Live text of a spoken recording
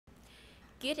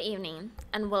Good evening,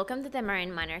 and welcome to the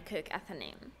Marine Minor Cook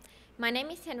Athenaeum. My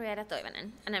name is Henrietta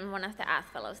Toivonen, and I'm one of the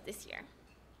Ath Fellows this year.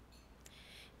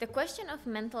 The question of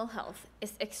mental health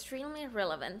is extremely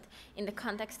relevant in the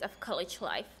context of college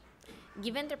life,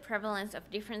 given the prevalence of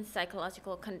different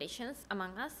psychological conditions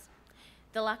among us,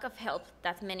 the lack of help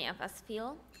that many of us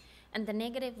feel, and the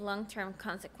negative long-term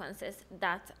consequences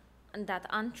that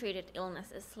untreated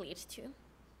illnesses lead to.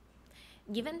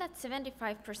 Given that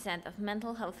 75% of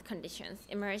mental health conditions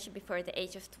emerge before the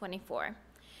age of 24,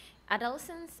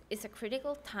 adolescence is a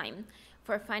critical time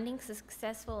for finding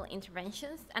successful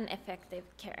interventions and effective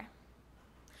care.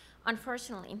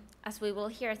 Unfortunately, as we will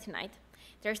hear tonight,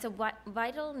 there's a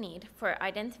vital need for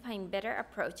identifying better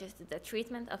approaches to the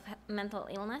treatment of mental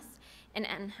illness and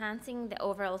enhancing the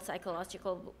overall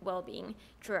psychological well-being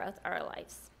throughout our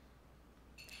lives.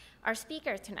 Our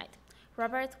speaker tonight,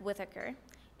 Robert Whitaker,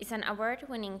 is an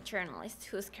award-winning journalist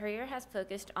whose career has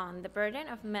focused on the burden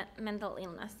of mental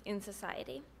illness in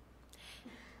society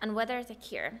and whether the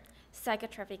cure,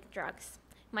 psychiatric drugs,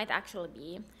 might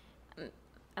actually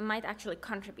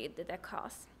contribute to the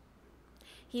cause.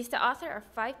 He is the author of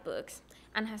 5 books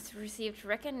and has received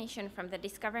recognition from the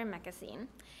Discover magazine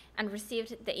and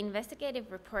received the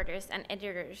Investigative Reporters and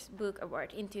Editors Book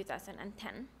Award in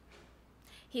 2010.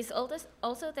 He is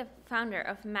also the founder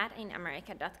of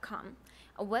madinamerica.com,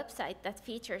 a website that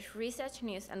features research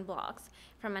news and blogs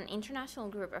from an international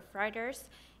group of writers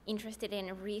interested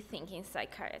in rethinking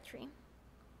psychiatry.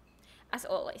 As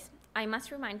always, I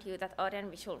must remind you that audio and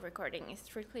visual recording is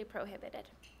strictly prohibited.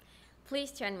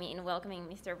 Please join me in welcoming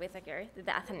Mr. Whitaker to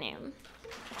the Athenaeum.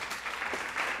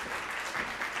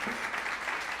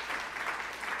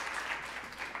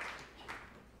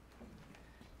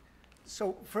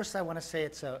 So first I want to say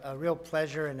it's a real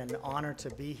pleasure and an honor to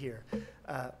be here.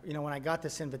 When I got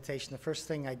this invitation, the first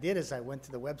thing I did is I went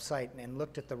to the website and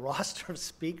looked at the roster of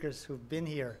speakers who've been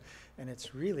here, and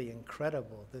it's really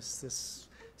incredible. This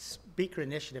speaker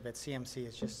initiative at CMC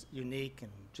is just unique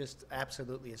and just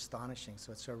absolutely astonishing,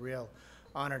 so it's a real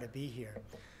honor to be here.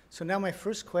 So now my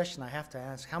first question I have to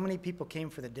ask, how many people came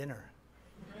for the dinner?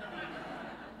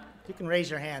 You can raise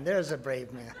your hand. There's a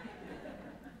brave man.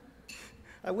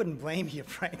 I wouldn't blame you,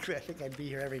 frankly. I think I'd be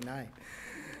here every night.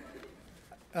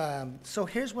 So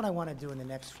here's what I want to do in the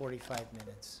next 45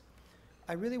 minutes.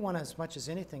 I really want to, as much as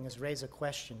anything, is raise a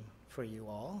question for you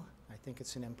all. I think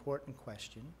it's an important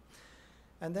question.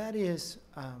 And that is,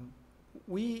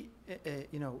 the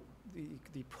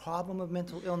problem of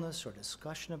mental illness or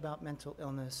discussion about mental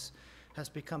illness has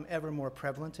become ever more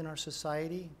prevalent in our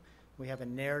society. We have a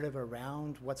narrative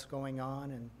around what's going on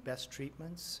and best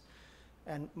treatments.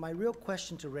 And my real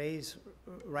question to raise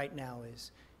right now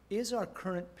is our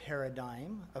current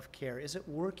paradigm of care, is it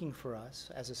working for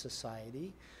us as a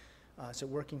society? Is it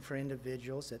working for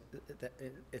individuals,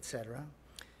 et cetera?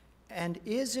 And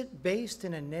is it based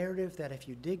in a narrative that if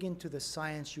you dig into the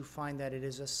science, you find that it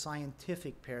is a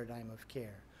scientific paradigm of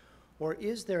care? Or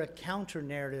is there a counter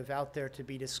narrative out there to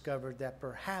be discovered that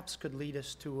perhaps could lead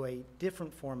us to a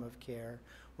different form of care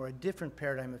or a different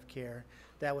paradigm of care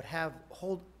that would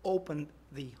hold open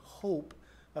the hope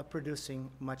of producing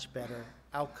much better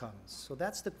outcomes? So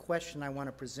that's the question I want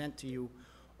to present to you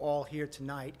all here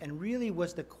tonight, and really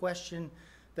was the question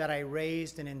that I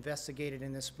raised and investigated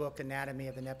in this book, Anatomy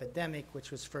of an Epidemic, which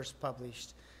was first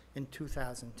published in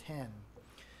 2010.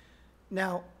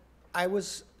 Now, I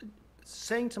was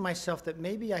saying to myself that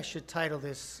maybe I should title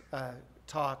this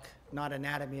talk not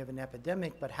Anatomy of an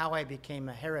Epidemic, but How I Became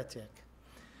a Heretic.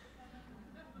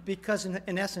 Because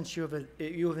in essence, you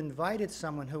have invited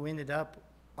someone who ended up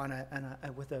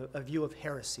with a view of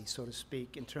heresy, so to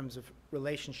speak, in terms of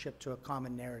relationship to a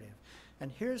common narrative.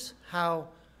 And here's how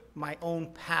my own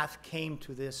path came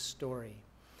to this story.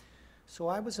 So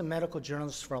I was a medical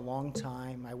journalist for a long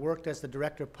time. I worked as the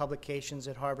director of publications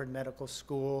at Harvard Medical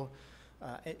School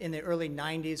in the early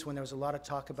 90s when there was a lot of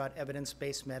talk about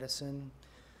evidence-based medicine.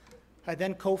 I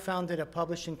then co-founded a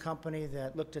publishing company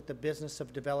that looked at the business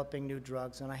of developing new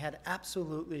drugs, and I had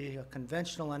absolutely a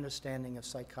conventional understanding of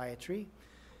psychiatry.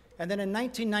 And then in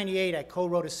 1998, I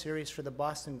co-wrote a series for the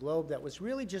Boston Globe that was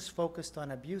really just focused on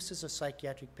abuses of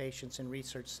psychiatric patients in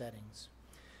research settings.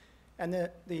 And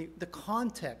the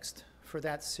context for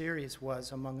that series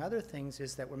was, among other things,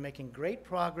 is that we're making great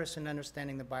progress in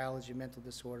understanding the biology of mental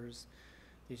disorders.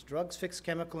 These drugs fix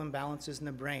chemical imbalances in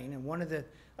the brain, and one of the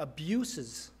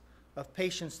abuses of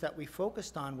patients that we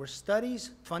focused on were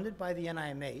studies funded by the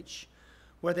NIMH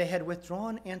where they had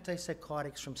withdrawn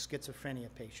antipsychotics from schizophrenia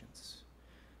patients.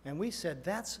 And we said,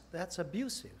 that's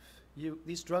abusive.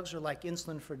 These drugs are like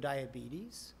insulin for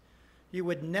diabetes. You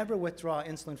would never withdraw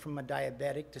insulin from a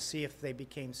diabetic to see if they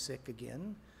became sick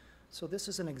again. So this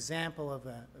is an example of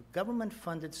a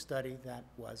government-funded study that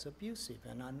was abusive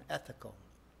and unethical.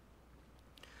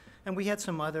 And we had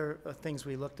some other things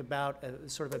we looked about,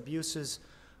 sort of abuses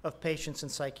of patients in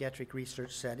psychiatric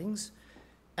research settings.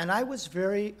 And I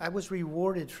was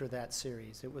rewarded for that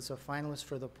series. It was a finalist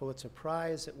for the Pulitzer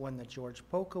Prize. It won the George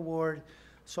Polk Award.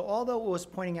 So although it was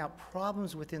pointing out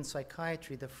problems within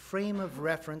psychiatry, the frame of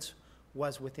reference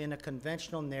was within a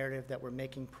conventional narrative that we're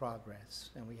making progress.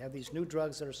 And we have these new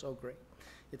drugs that are so great,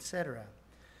 et cetera.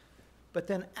 But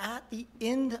then at the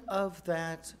end of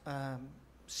that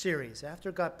series, after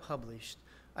it got published,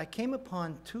 I came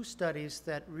upon two studies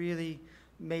that really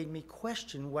made me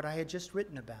question what I had just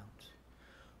written about.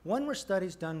 One were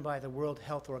studies done by the World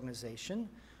Health Organization,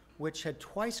 which had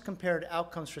twice compared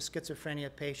outcomes for schizophrenia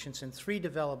patients in 3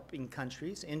 developing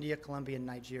countries, India, Colombia, and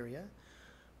Nigeria,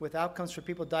 with outcomes for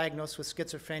people diagnosed with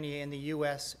schizophrenia in the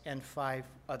US and 5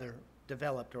 other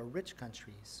developed or rich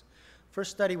countries.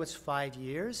 First study was 5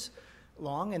 years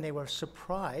long, and they were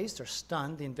surprised or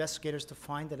stunned, the investigators, to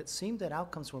find that it seemed that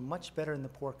outcomes were much better in the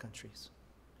poor countries.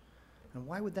 And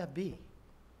why would that be?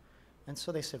 And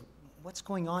so they said, what's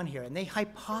going on here? And they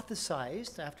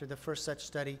hypothesized, after the first such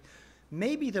study,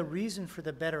 maybe the reason for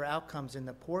the better outcomes in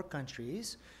the poor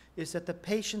countries is that the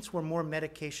patients were more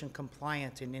medication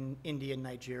compliant in India,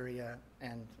 Nigeria,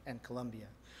 and Colombia,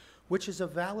 which is a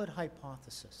valid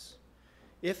hypothesis.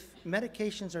 If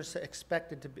medications are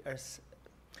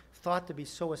thought to be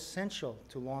so essential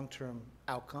to long-term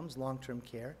outcomes, long-term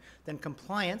care, then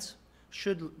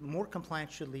more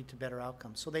compliance should lead to better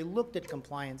outcomes. So they looked at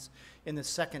compliance in the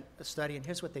second study, and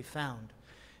here's what they found,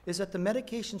 is that the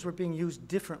medications were being used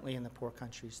differently in the poor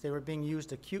countries. They were being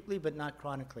used acutely but not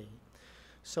chronically.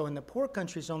 So in the poor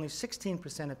countries, only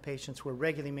 16% of patients were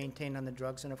regularly maintained on the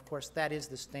drugs, and of course that is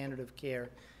the standard of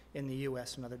care in the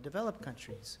US and other developed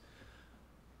countries.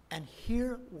 And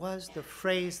here was the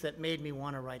phrase that made me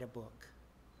want to write a book.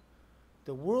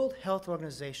 The World Health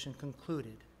Organization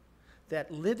concluded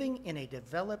that living in a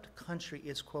developed country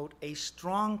is, quote, a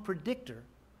strong predictor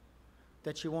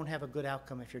that you won't have a good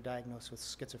outcome if you're diagnosed with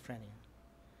schizophrenia.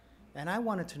 And I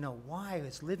wanted to know, why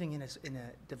is living in a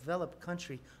developed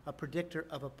country a predictor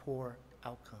of a poor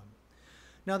outcome?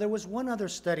 Now, there was one other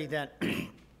study that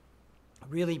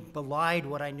really belied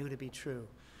what I knew to be true.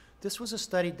 This was a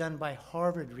study done by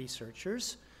Harvard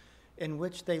researchers in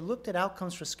which they looked at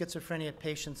outcomes for schizophrenia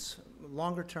patients,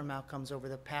 longer-term outcomes over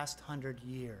the past 100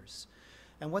 years.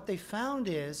 And what they found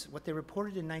is, what they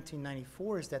reported in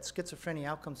 1994 is that schizophrenia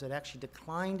outcomes had actually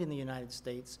declined in the United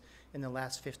States in the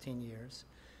last 15 years,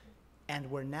 and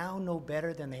were now no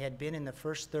better than they had been in the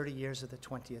first 30 years of the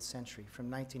 20th century, from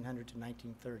 1900 to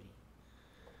 1930.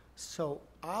 So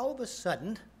all of a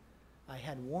sudden, I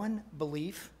had one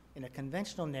belief in a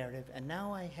conventional narrative, and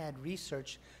now I had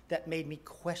research that made me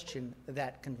question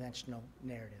that conventional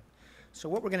narrative. So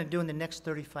what we're going to do in the next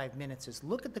 35 minutes is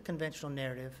look at the conventional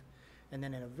narrative, and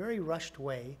then in a very rushed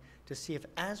way to see if,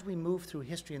 as we move through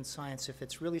history and science, if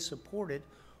it's really supported,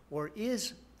 or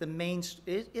is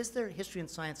there history and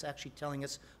science actually telling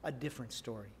us a different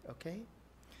story, okay?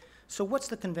 So what's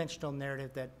the conventional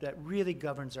narrative that really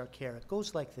governs our care? It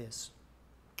goes like this.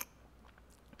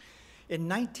 In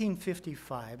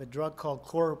 1955, a drug called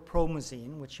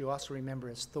chlorpromazine, which you also remember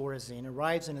as Thorazine,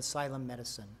 arrives in asylum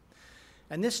medicine.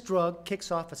 And this drug kicks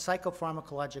off a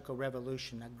psychopharmacological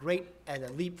revolution, a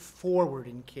leap forward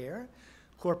in care.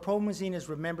 Chlorpromazine is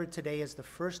remembered today as the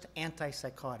first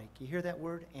antipsychotic. You hear that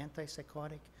word,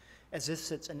 antipsychotic? As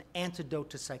if it's an antidote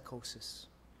to psychosis.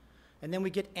 And then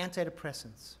we get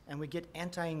antidepressants, and we get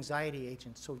anti-anxiety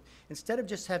agents. So instead of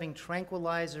just having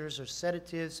tranquilizers or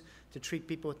sedatives to treat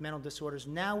people with mental disorders,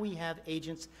 now we have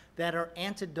agents that are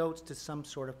antidotes to some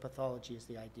sort of pathology is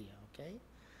the idea, okay?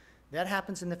 That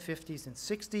happens in the 50s and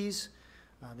 60s.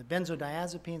 The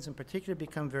benzodiazepines in particular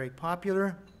become very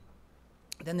popular.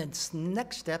 Then the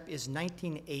next step is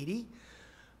 1980.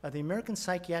 The American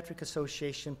Psychiatric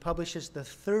Association publishes the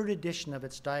 3rd edition of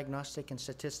its Diagnostic and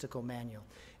Statistical Manual.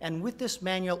 And with this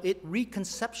manual, it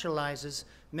reconceptualizes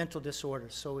mental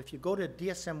disorders. So if you go to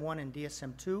DSM-1 and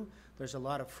DSM-2, there's a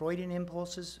lot of Freudian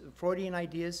impulses, Freudian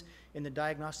ideas in the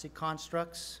diagnostic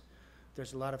constructs.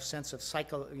 There's a lot of sense of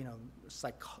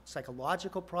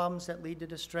psychological problems that lead to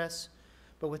distress.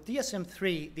 But with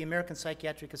DSM-3, the American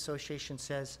Psychiatric Association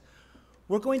says,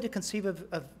 we're going to conceive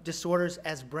of disorders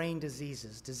as brain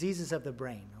diseases, diseases of the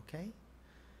brain, okay?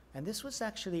 And this was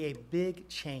actually a big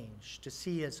change to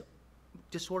see as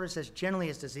disorders as generally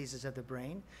as diseases of the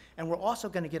brain. And we're also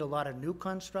going to get a lot of new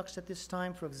constructs at this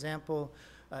time. For example,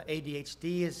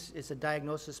 ADHD is a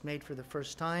diagnosis made for the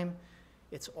first time.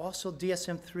 It's also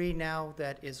DSM-3 now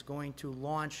that is going to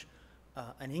launch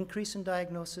an increase in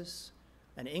diagnosis,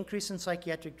 an increase in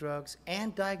psychiatric drugs,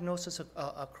 and diagnosis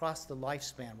across the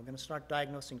lifespan. We're going to start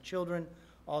diagnosing children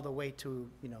all the way to,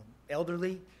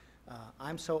 elderly.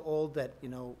 I'm so old that,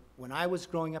 when I was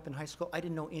growing up in high school, I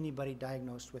didn't know anybody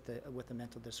diagnosed with a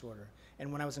mental disorder.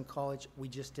 And when I was in college, we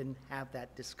just didn't have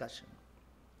that discussion.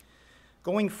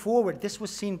 Going forward, this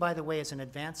was seen, by the way, as an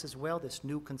advance as well, this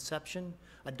new conception,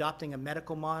 adopting a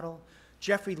medical model.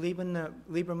 Jeffrey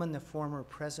Lieberman, the former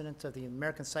president of the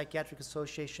American Psychiatric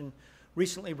Association,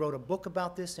 recently wrote a book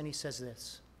about this, and he says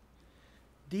this: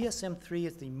 DSM-3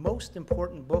 is the most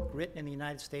important book written in the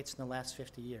United States in the last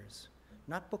 50 years.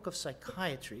 Not book of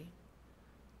psychiatry,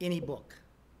 any book.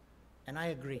 And I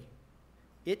agree.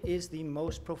 It is the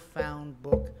most profound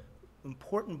book,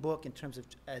 important book in terms of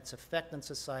its effect on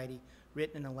society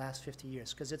written in the last 50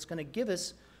 years, because it's going to give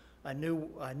us a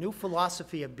new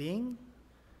philosophy of being.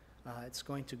 It's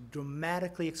going to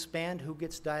dramatically expand who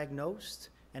gets diagnosed,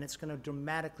 and it's going to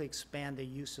dramatically expand the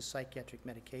use of psychiatric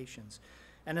medications.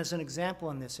 And as an example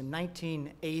on this, in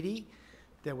 1980,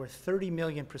 there were 30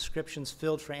 million prescriptions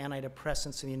filled for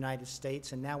antidepressants in the United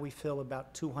States, and now we fill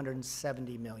about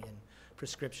 270 million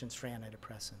prescriptions for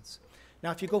antidepressants.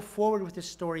 Now, if you go forward with this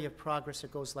story of progress,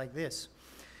 it goes like this.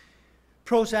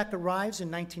 Prozac arrives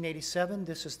in 1987.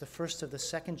 This is the first of the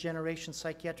second-generation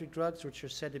psychiatric drugs, which are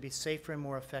said to be safer and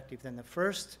more effective than the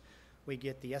first. We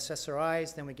get the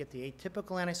SSRIs, then we get the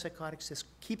atypical antipsychotics. This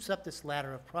keeps up this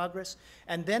ladder of progress.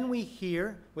 And then we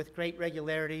hear, with great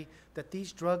regularity, that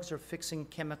these drugs are fixing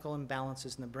chemical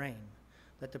imbalances in the brain.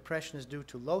 That depression is due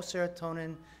to low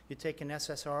serotonin. You take an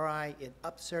SSRI, it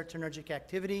ups serotonergic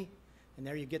activity, and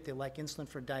there you get the like insulin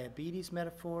for diabetes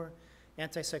metaphor.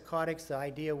 Antipsychotics, the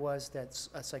idea was that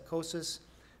psychosis,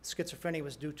 schizophrenia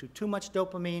was due to too much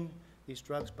dopamine. These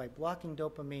drugs, by blocking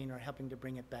dopamine, are helping to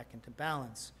bring it back into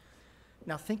balance.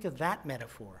 Now think of that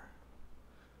metaphor.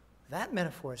 That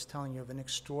metaphor is telling you of an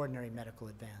extraordinary medical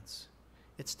advance.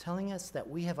 It's telling us that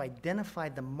we have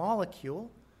identified the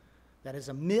molecule that is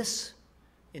amiss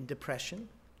in depression,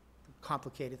 a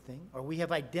complicated thing, or we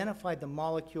have identified the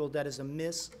molecule that is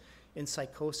amiss in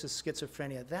psychosis,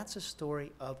 schizophrenia. That's a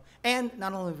story of, and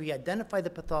not only have we identified the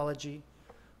pathology,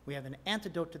 we have an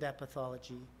antidote to that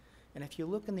pathology. And if you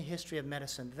look in the history of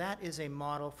medicine, that is a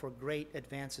model for great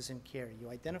advances in care. You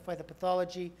identify the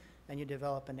pathology, and you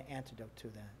develop an antidote to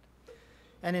that.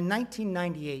 And in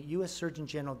 1998, U.S. Surgeon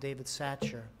General David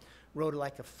Satcher wrote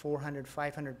like a 400,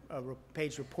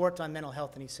 500-page report on mental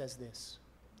health, and he says this: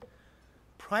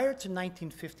 prior to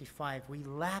 1955, we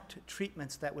lacked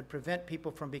treatments that would prevent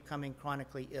people from becoming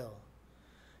chronically ill.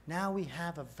 Now we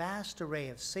have a vast array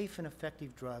of safe and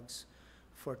effective drugs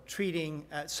for treating,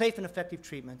 safe and effective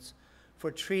treatments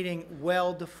for treating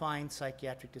well-defined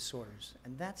psychiatric disorders.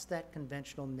 And that's that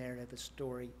conventional narrative, a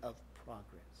story of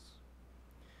progress.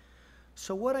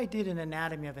 So what I did in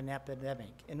Anatomy of an Epidemic,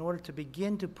 in order to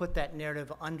begin to put that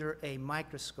narrative under a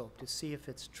microscope to see if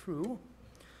it's true,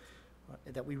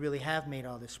 that we really have made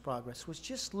all this progress, was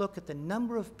just look at the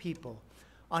number of people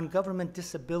on government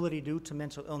disability due to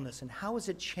mental illness and how has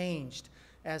it changed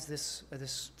as this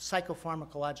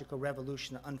psychopharmacological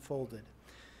revolution unfolded.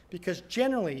 Because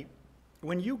generally,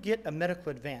 when you get a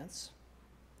medical advance,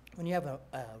 when you have a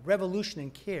revolution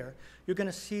in care, you're going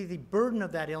to see the burden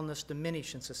of that illness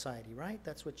diminish in society, right?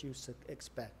 That's what you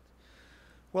expect.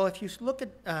 Well, if you look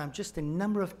at just the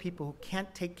number of people who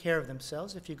can't take care of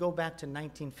themselves, if you go back to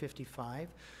 1955,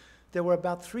 there were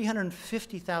about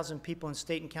 350,000 people in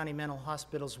state and county mental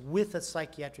hospitals with a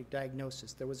psychiatric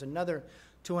diagnosis. There was another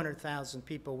 200,000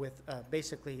 people with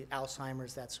basically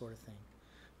Alzheimer's, that sort of thing.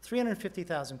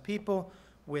 350,000 people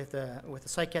with a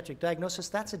psychiatric diagnosis,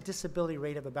 that's a disability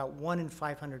rate of about 1 in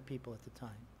 500 people at the time.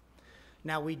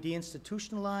 Now we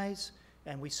deinstitutionalize,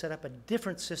 and we set up a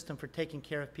different system for taking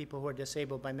care of people who are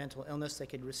disabled by mental illness. They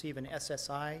could receive an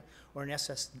SSI or an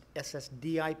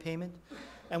SSDI payment.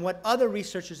 And what other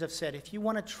researchers have said, if you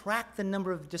want to track the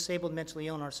number of disabled mentally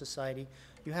ill in our society,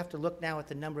 you have to look now at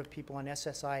the number of people on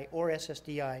SSI or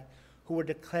SSDI who were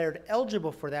declared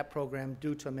eligible for that program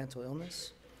due to a mental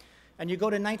illness. And you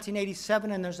go to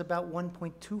 1987, and there's about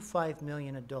 1.25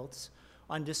 million adults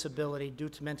on disability due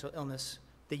to mental illness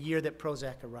the year that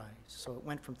Prozac arrived. So it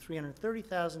went from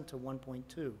 330,000 to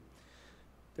 1.2.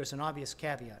 There's an obvious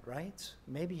caveat, right?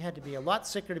 Maybe you had to be a lot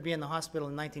sicker to be in the hospital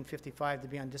in 1955 to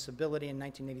be on disability in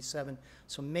 1987,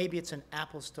 so maybe it's an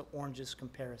apples to oranges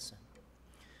comparison.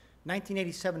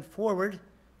 1987 forward,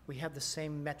 we have the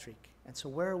same metric. And so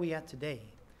where are we at today?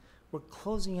 We're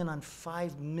closing in on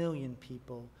 5 million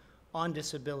people on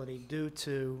disability due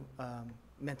to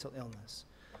mental illness.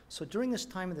 So during this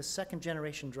time of the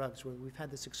second-generation drugs, where we've had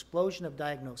this explosion of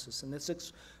diagnosis and this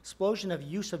explosion of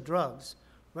use of drugs,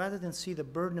 rather than see the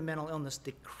burden of mental illness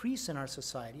decrease in our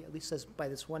society, at least as by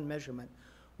this one measurement,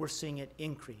 we're seeing it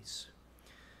increase.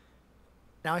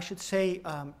 Now, I should say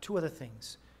two other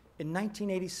things. In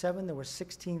 1987, there were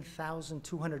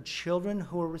 16,200 children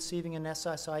who were receiving an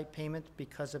SSI payment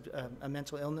because of a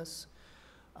mental illness.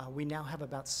 We now have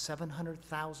about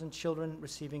 700,000 children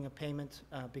receiving a payment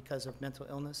because of mental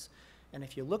illness. And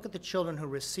if you look at the children who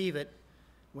receive it,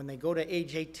 when they go to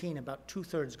age 18, about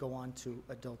 2/3 go on to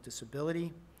adult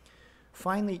disability.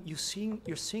 Finally, you're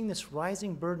seeing this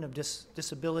rising burden of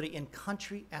disability in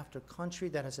country after country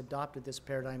that has adopted this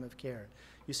paradigm of care.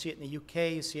 You see it in the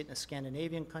UK, you see it in the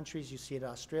Scandinavian countries, you see it in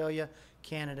Australia,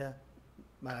 Canada,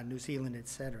 New Zealand,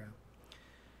 etc.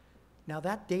 Now,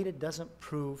 that data doesn't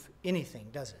prove anything,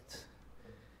 does it?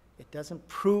 It doesn't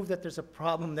prove that there's a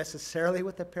problem necessarily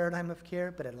with the paradigm of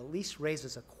care, but it at least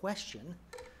raises a question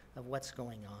of what's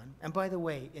going on. And by the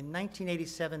way, in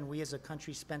 1987, we as a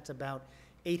country spent about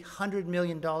 $800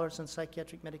 million on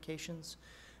psychiatric medications.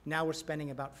 Now we're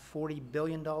spending about $40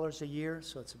 billion a year,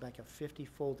 so it's like a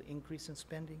 50-fold increase in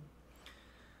spending.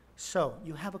 So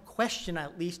you have a question,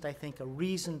 at least I think, a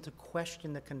reason to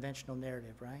question the conventional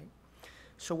narrative, right?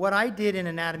 So what I did in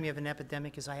Anatomy of an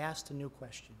Epidemic is I asked a new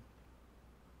question.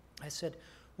 I said,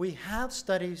 we have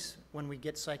studies when we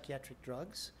get psychiatric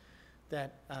drugs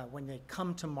that when they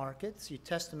come to markets, you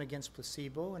test them against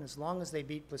placebo, and as long as they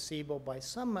beat placebo by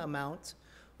some amount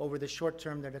over the short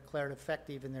term, they're declared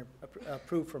effective and they're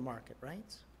approved for market,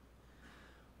 right?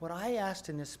 What I asked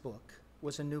in this book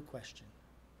was a new question.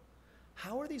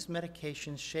 How are these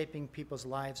medications shaping people's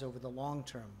lives over the long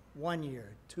term? 1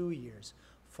 year, 2 years,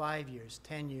 5 years,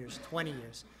 10 years, 20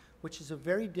 years, which is a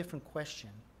very different question.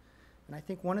 And I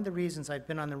think one of the reasons I've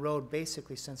been on the road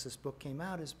basically since this book came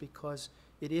out is because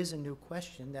it is a new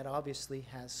question that obviously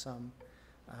has some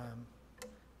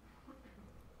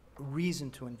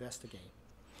reason to investigate.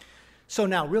 So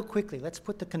now, real quickly, let's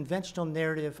put the conventional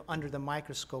narrative under the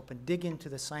microscope and dig into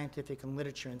the scientific and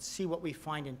literature and see what we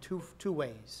find in two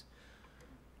ways.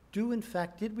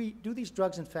 Do these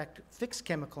drugs in fact fix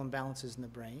chemical imbalances in the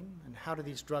brain, and how do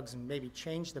these drugs maybe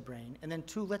change the brain? And then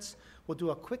two, we'll do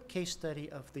a quick case study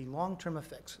of the long-term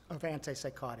effects of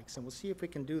antipsychotics, and we'll see if we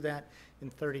can do that in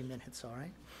 30 minutes, all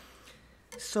right?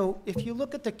 So if you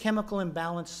look at the chemical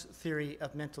imbalance theory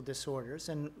of mental disorders,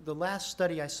 and the last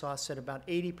study I saw said about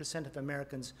 80% of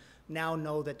Americans now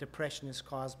know that depression is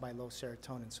caused by low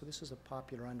serotonin, so this is a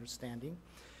popular understanding.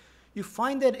 You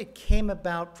find that it came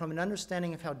about from an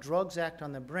understanding of how drugs act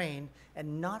on the brain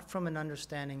and not from an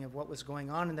understanding of what was going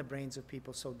on in the brains of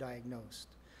people so diagnosed.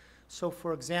 So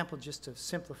for example, just to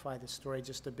simplify the story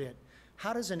just a bit,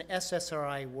 how does an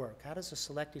SSRI work? How does a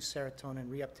selective serotonin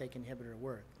reuptake inhibitor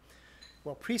work?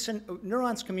 Well,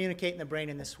 neurons communicate in the brain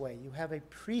in this way. You have a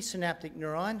presynaptic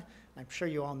neuron. I'm sure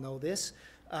you all know this.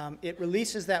 It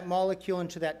releases that molecule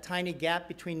into that tiny gap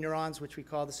between neurons, which we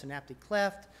call the synaptic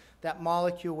cleft. That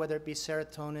molecule, whether it be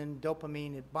serotonin,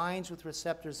 dopamine, it binds with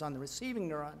receptors on the receiving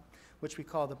neuron, which we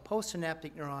call the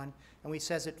postsynaptic neuron, and we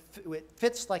says it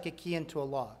fits like a key into a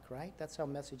lock, right? That's how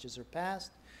messages are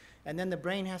passed. And then the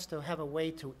brain has to have a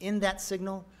way to end that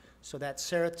signal, so that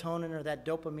serotonin or that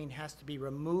dopamine has to be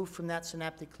removed from that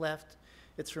synaptic cleft.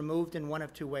 It's removed in one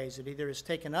of two ways. It either is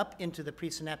taken up into the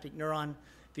presynaptic neuron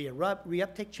via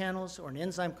reuptake channels, or an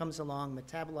enzyme comes along,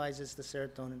 metabolizes the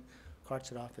serotonin,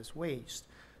 carts it off as waste.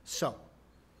 So,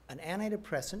 an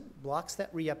antidepressant blocks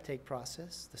that reuptake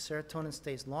process. The serotonin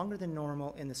stays longer than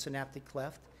normal in the synaptic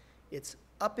cleft. It's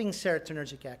upping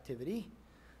serotonergic activity.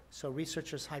 So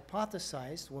researchers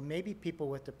hypothesized, well, maybe people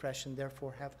with depression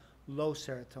therefore have low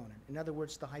serotonin. In other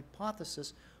words, the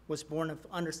hypothesis was born of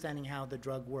understanding how the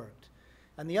drug worked.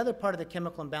 And the other part of the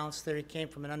chemical imbalance theory came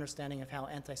from an understanding of how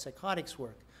antipsychotics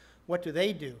work. What do?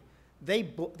 They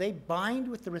bind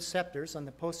with the receptors on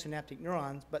the postsynaptic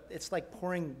neurons, but it's like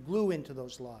pouring glue into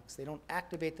those locks. They don't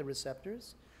activate the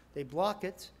receptors. They block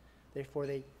it. Therefore,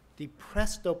 they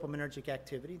depress dopaminergic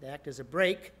activity. They act as a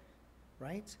brake,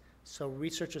 right? So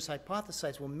researchers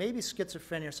hypothesize, well, maybe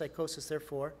schizophrenia or psychosis,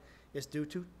 therefore, is due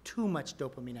to too much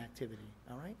dopamine activity,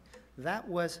 all right? That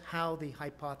was how the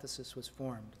hypothesis was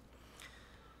formed.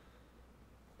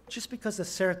 Just because the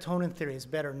serotonin theory is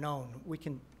better known,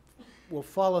 we'll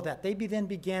follow that. They then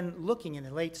began looking in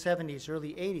the late 70s,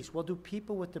 early 80s. Well, do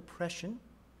people with depression,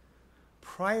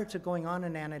 prior to going on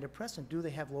an antidepressant, do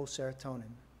they have low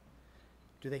serotonin?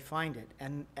 Do they find it?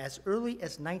 And as early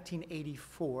as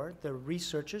 1984, the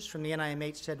researchers from the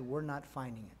NIMH said, we're not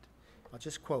finding it. I'll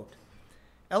just quote.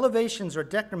 Elevations or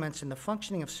decrements in the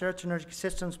functioning of serotonergic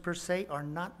systems per se are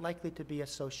not likely to be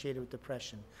associated with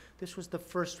depression. This was the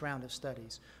first round of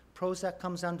studies. Prozac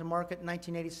comes onto market in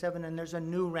 1987, and there's a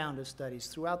new round of studies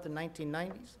throughout the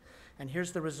 1990s. And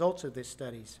here's the results of these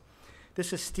studies.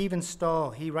 This is Stephen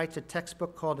Stahl. He writes a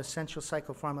textbook called Essential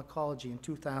Psychopharmacology in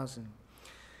 2000.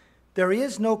 There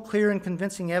is no clear and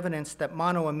convincing evidence that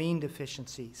monoamine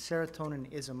deficiency, serotonin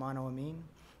is a monoamine,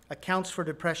 accounts for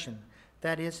depression.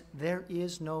 That is, there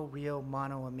is no real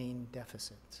monoamine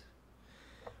deficit.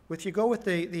 If you go with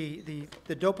the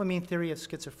dopamine theory of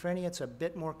schizophrenia, it's a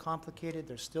bit more complicated.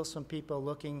 There's still some people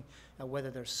looking at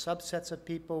whether there's subsets of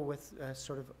people with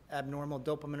sort of abnormal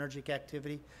dopaminergic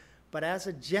activity. But as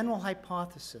a general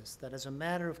hypothesis, that as a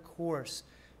matter of course,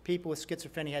 people with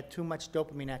schizophrenia had too much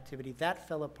dopamine activity, that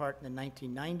fell apart in the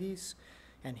 1990s.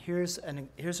 And here's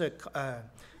a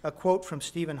quote from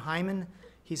Stephen Hyman.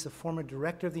 He's the former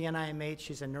director of the NIMH.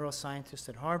 He's a neuroscientist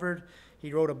at Harvard.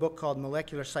 He wrote a book called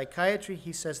Molecular Psychiatry.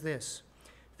 He says this: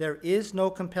 there is no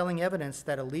compelling evidence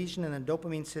that a lesion in the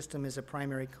dopamine system is a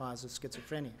primary cause of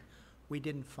schizophrenia. We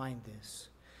didn't find this.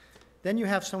 Then you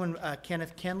have someone,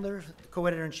 Kenneth Kendler,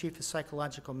 co-editor-in-chief of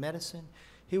Psychological Medicine.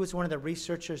 He was one of the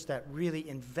researchers that really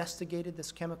investigated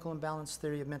this chemical imbalance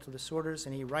theory of mental disorders,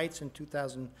 and he writes in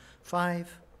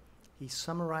 2005, he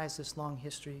summarized this long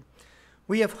history.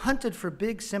 We have hunted for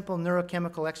big, simple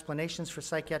neurochemical explanations for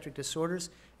psychiatric disorders,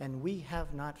 and we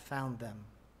have not found them.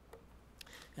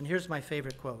 And here's my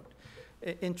favorite quote.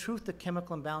 In truth, the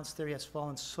chemical imbalance theory has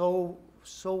fallen so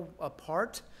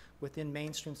apart within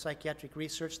mainstream psychiatric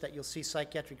research that you'll see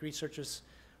psychiatric researchers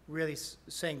really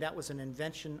saying that was an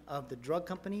invention of the drug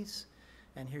companies.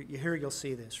 And here you'll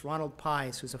see this. Ronald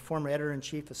Pies, who's a former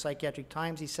editor-in-chief of Psychiatric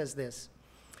Times, he says this: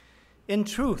 in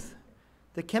truth,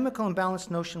 the chemical imbalance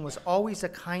notion was always a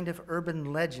kind of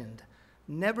urban legend,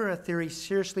 never a theory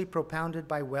seriously propounded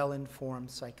by well-informed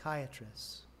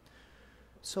psychiatrists.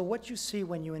 So what you see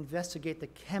when you investigate the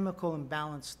chemical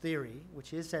imbalance theory,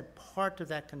 which is a part of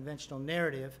that conventional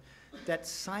narrative, that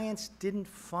science didn't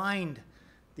find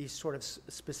these sort of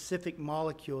specific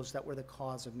molecules that were the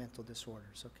cause of mental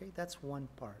disorders, okay? That's one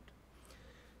part.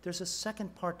 There's a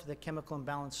second part to the chemical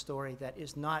imbalance story that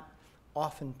is not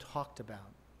often talked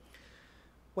about.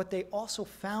 What they also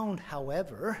found,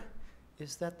 however,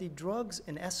 is that the drugs,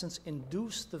 in essence,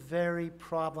 induce the very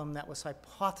problem that was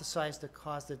hypothesized to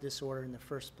cause the disorder in the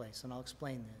first place, and I'll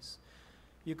explain this.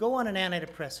 You go on an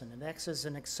antidepressant, and acts as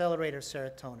an accelerator of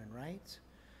serotonin, right?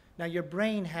 Now, your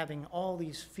brain, having all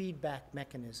these feedback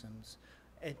mechanisms,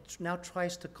 it now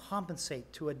tries to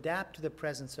compensate, to adapt to the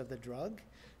presence of the drug,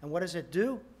 and what does it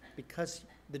do? Because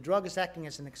the drug is acting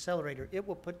as an accelerator, it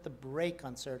will put the brake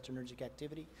on serotonergic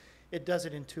activity. It does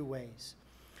it in two ways.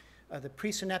 The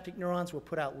presynaptic neurons will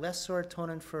put out less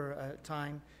serotonin for a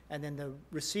time, and then the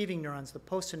receiving neurons, the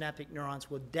postsynaptic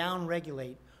neurons, will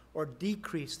downregulate or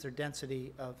decrease their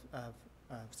density of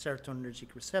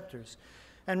serotonergic receptors.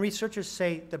 And researchers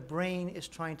say the brain is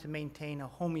trying to maintain a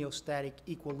homeostatic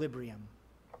equilibrium.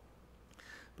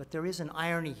 But there is an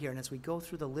irony here, and as we go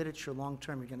through the literature long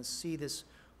term, you're going to see this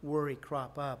worry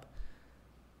crop up.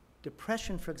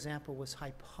 Depression, for example, was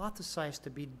hypothesized to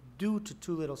be due to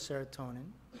too little serotonin.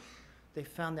 They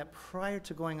found that prior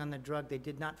to going on the drug, they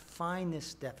did not find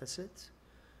this deficit,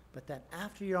 but that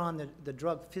after you're on the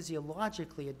drug,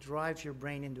 physiologically, it drives your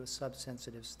brain into a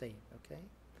subsensitive state, okay?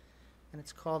 And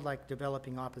it's called like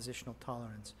developing oppositional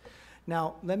tolerance.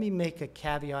 Now, let me make a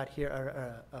caveat here,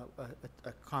 or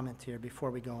a comment here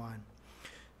before we go on.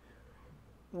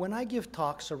 When I give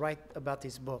talks or write about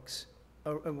these books,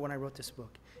 or when I wrote this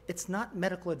book, it's not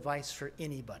medical advice for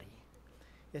anybody.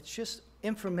 It's just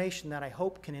information that I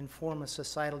hope can inform a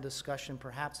societal discussion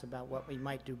perhaps about what we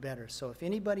might do better. So if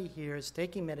anybody here is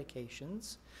taking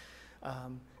medications,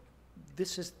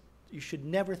 you should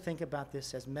never think about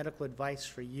this as medical advice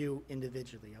for you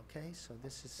individually, okay? So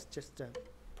this is just a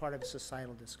part of a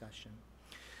societal discussion.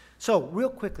 So real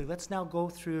quickly, let's now go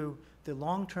through the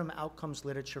long-term outcomes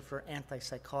literature for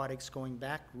antipsychotics, going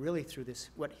back really through this,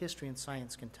 what history and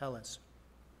science can tell us.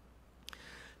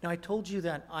 Now, I told you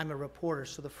that I'm a reporter,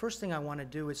 so the first thing I want to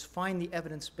do is find the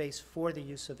evidence base for the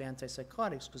use of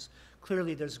antipsychotics, because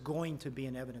clearly there's going to be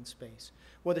an evidence base.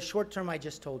 Well, the short term I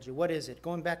just told you, what is it?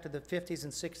 Going back to the 50s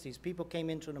and 60s, people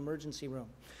came into an emergency room.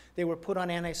 They were put on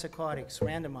antipsychotics,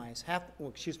 randomized,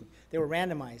 they were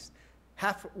randomized,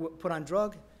 half put on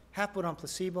drug, half put on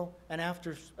placebo, and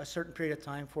after a certain period of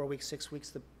time, 4 weeks, 6 weeks,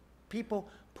 the people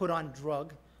put on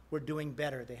drug were doing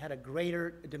better. They had a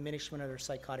greater diminishment of their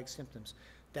psychotic symptoms.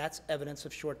 That's evidence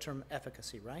of short-term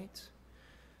efficacy, right?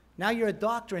 Now you're a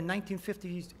doctor in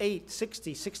 1958,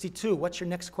 60, 62. What's your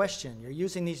next question? You're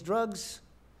using these drugs.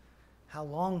 How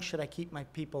long should I keep my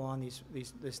people on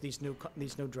these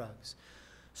new drugs?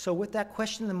 So with that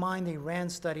question in mind, they ran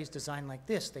studies designed like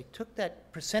this. They took that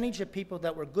percentage of people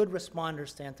that were good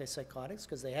responders to antipsychotics,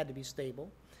 because they had to be stable,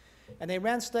 and they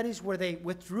ran studies where they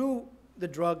withdrew the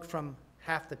drug from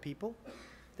half the people,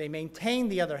 they maintained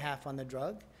the other half on the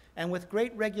drug, and with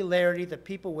great regularity, the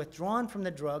people withdrawn from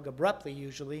the drug, abruptly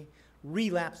usually,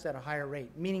 relapsed at a higher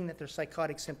rate, meaning that their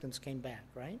psychotic symptoms came back,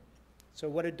 right? So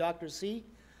what did doctors see?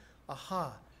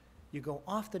 Aha, you go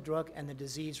off the drug and the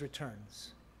disease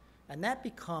returns. And that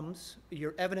becomes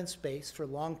your evidence base for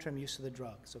long-term use of the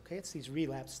drugs, okay? It's these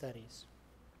relapse studies.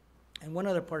 And one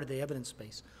other part of the evidence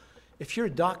base. If you're a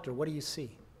doctor, what do you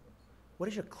see? What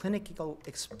does your clinical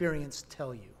experience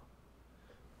tell you?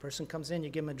 Person comes in, you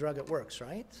give them a drug, it works,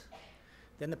 right?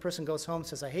 Then the person goes home and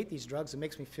says, I hate these drugs, it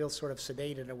makes me feel sort of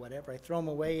sedated or whatever. I throw them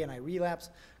away and I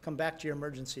relapse, come back to your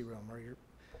emergency room. Or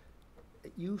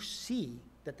you see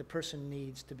that the person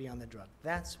needs to be on the drug.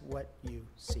 That's what you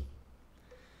see.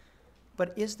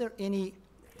 But is there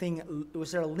anything,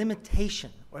 was there a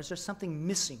limitation, or is there something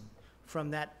missing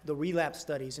from the relapse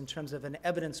studies in terms of an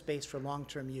evidence base for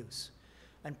long-term use?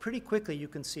 And pretty quickly you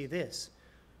can see this.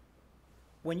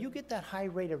 When you get that high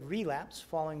rate of relapse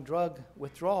following drug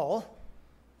withdrawal,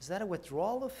 is that a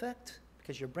withdrawal effect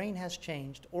because your brain has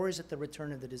changed, or is it the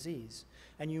return of the disease?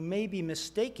 And you may be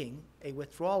mistaking a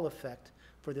withdrawal effect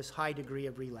for this high degree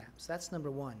of relapse. That's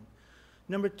number one.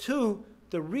 Number two,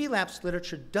 the relapse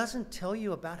literature doesn't tell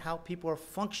you about how people are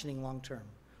functioning long term.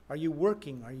 Are you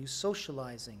working? Are you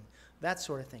socializing? That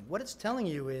sort of thing. What it's telling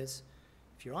you is,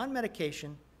 if you're on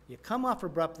medication, you come off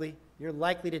abruptly, you're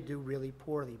likely to do really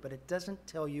poorly, but it doesn't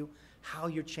tell you how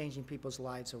you're changing people's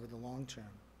lives over the long term.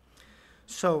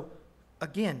 So,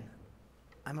 again,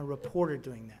 I'm a reporter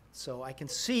doing that. So I can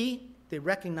see the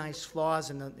recognized flaws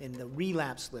in the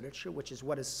relapse literature, which is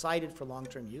what is cited for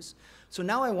long-term use. So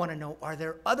now I want to know, are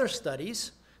there other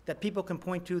studies that people can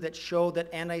point to that show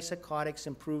that antipsychotics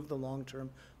improve the long-term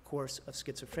course of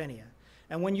schizophrenia?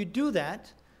 And when you do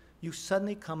that, you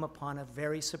suddenly come upon a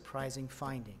very surprising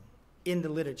finding in the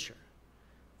literature.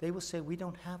 They will say, we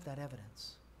don't have that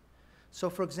evidence. So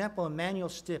for example, Emmanuel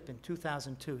Stipp in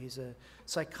 2002, he's a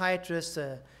psychiatrist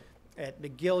at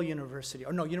McGill University,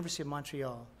 or no, University of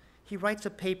Montreal. He writes a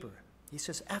paper. He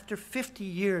says, after 50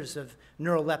 years of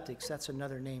neuroleptics, that's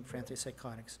another name for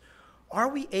antipsychotics, are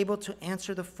we able to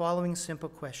answer the following simple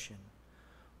question?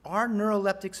 Are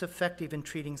neuroleptics effective in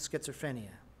treating schizophrenia?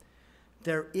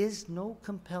 There is no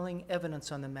compelling evidence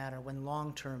on the matter when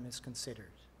long-term is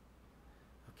considered.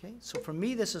 Okay, so for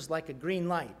me, this is like a green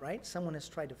light, right? Someone has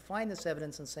tried to find this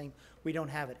evidence and saying, we don't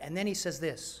have it. And then he says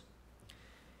this,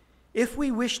 if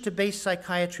we wish to base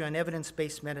psychiatry on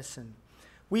evidence-based medicine,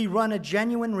 we run a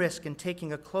genuine risk in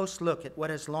taking a close look at what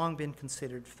has long been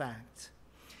considered fact.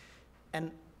 And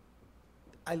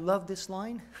I love this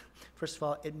line. First of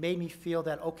all, it made me feel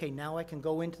that, okay, now I can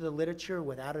go into the literature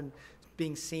without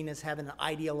being seen as having an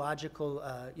ideological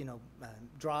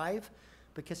drive,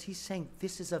 because he's saying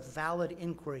this is a valid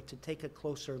inquiry to take a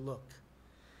closer look.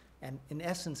 And in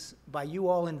essence, by you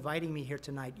all inviting me here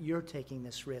tonight, you're taking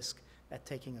this risk at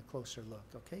taking a closer look,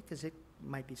 okay? Because it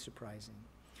might be surprising.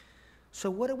 So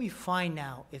what do we find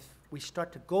now if we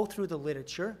start to go through the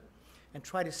literature and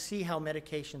try to see how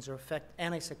medications affect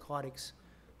antipsychotics,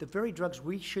 the very drugs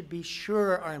we should be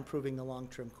sure are improving the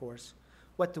long-term course?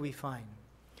 What do we find?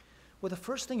 Well, the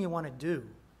first thing you want to do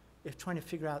if trying to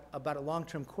figure out about a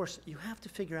long-term course, you have to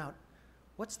figure out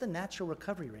what's the natural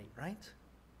recovery rate, right?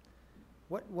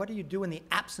 What do you do in the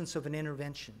absence of an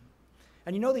intervention?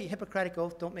 And you know the Hippocratic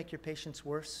Oath, don't make your patients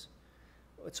worse?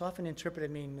 It's often interpreted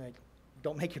meaning like,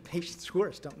 don't make your patients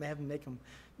worse. Don't have them make them,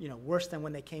 worse than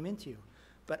when they came into you.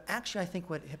 But actually, I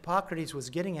think what Hippocrates was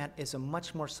getting at is a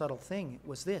much more subtle thing. It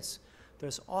was this.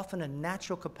 There's often a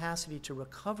natural capacity to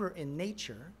recover in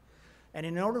nature, and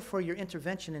in order for your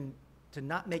intervention to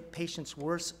not make patients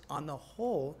worse on the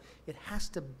whole, it has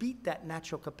to beat that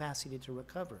natural capacity to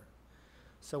recover.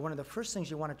 So one of the first things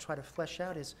you want to try to flesh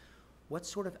out is, what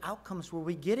sort of outcomes were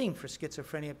we getting for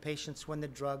schizophrenia patients when the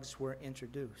drugs were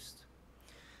introduced?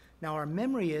 Now, our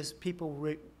memory is people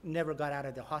never got out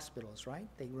of the hospitals, right?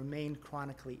 They remained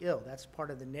chronically ill. That's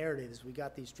part of the narrative, is we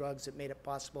got these drugs that made it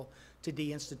possible to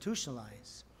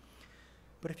deinstitutionalize.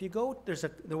 But if you go,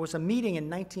 there was a meeting in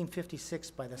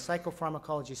 1956 by the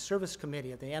Psychopharmacology Service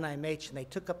Committee of the NIMH, and they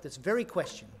took up this very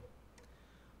question.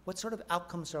 What sort of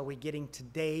outcomes are we getting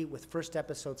today with first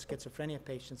episode schizophrenia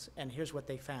patients? And here's what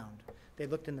they found. They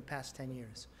looked in the past 10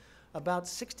 years. About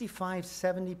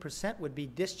 65–70% would be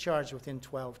discharged within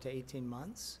 12 to 18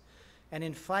 months. And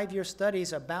in 5-year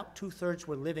studies, about 2/3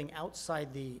 were living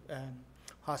outside the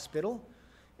hospital.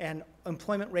 and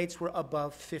employment rates were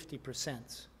above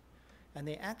 50%. And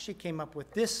they actually came up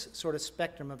with this sort of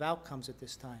spectrum of outcomes at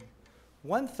this time.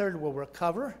 1/3 will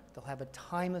recover. They'll have a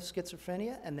time of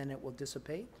schizophrenia, and then it will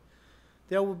dissipate.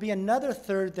 There will be another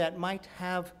third that might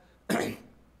have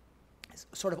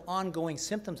sort of ongoing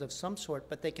symptoms of some sort,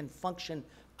 but they can function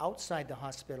outside the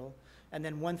hospital, and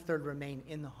then 1/3 remain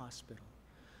in the hospital.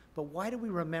 But why do we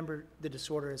remember the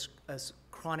disorder as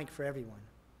chronic for everyone?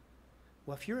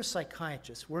 Well, if you're a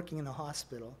psychiatrist working in the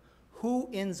hospital, who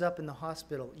ends up in the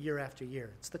hospital year after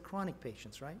year? It's the chronic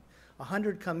patients, right?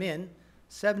 100 come in,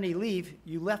 70 leave,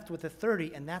 you left with a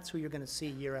 30, and that's who you're going to see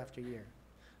year after year.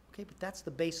 Okay, but that's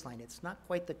the baseline. It's not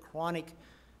quite the chronic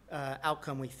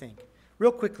outcome we think.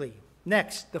 Real quickly,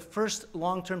 next, the first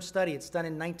long-term study. It's done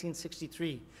in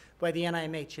 1963 by the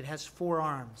NIMH. It has 4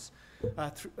 arms.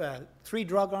 3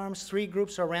 drug arms, 3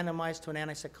 groups are randomized to an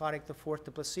antipsychotic, the 4th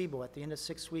to placebo. At the end of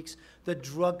 6 weeks, the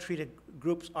drug-treated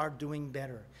groups are doing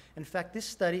better. In fact, this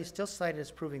study is still cited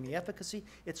as proving the efficacy.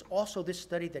 It's also this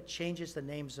study that changes the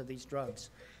names of these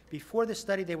drugs. Before this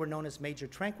study, they were known as major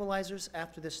tranquilizers.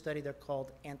 After this study, they're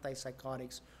called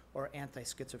antipsychotics or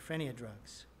anti-schizophrenia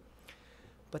drugs.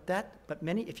 But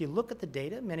many, if you look at the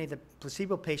data, many of the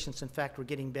placebo patients, in fact, were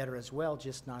getting better as well,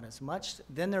 just not as much.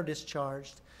 Then they're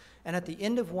discharged. And at the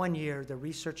end of 1 year, the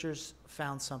researchers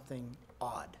found something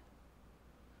odd.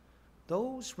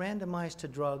 Those randomized to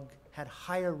drug had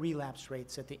higher relapse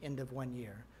rates at the end of 1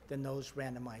 year than those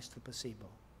randomized to placebo.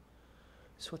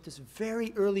 So at this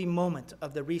very early moment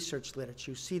of the research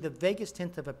literature, you see the vaguest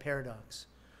hint of a paradox.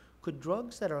 Could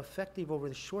drugs that are effective over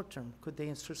the short term, could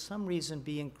they, for some reason,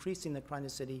 be increasing the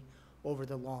chronicity over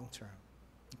the long term?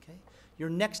 Okay? Your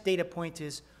next data point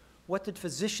is, what did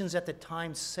physicians at the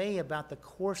time say about the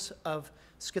course of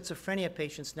schizophrenia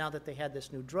patients now that they had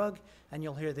this new drug? And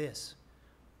you'll hear this.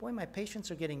 Boy, my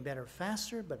patients are getting better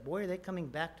faster, but boy, are they coming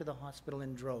back to the hospital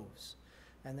in droves.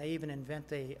 And they even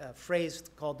invent a phrase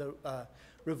called the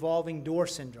revolving door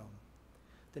syndrome.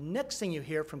 The next thing you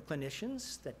hear from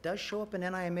clinicians that does show up in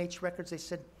NIMH records, they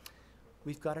said,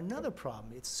 we've got another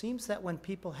problem. It seems that when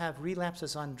people have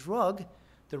relapses on drug,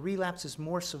 the relapse is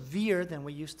more severe than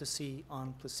we used to see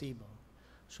on placebo.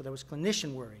 So there was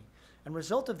clinician worry. And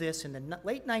result of this, in the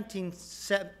late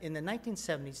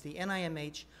 1970s, the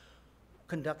NIMH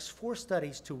conducts 4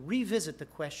 studies to revisit the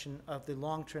question of the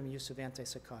long-term use of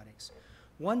antipsychotics.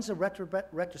 One's a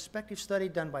retrospective study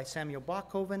done by Samuel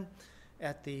Bachhoven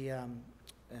at the,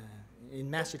 in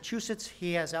Massachusetts.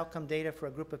 He has outcome data for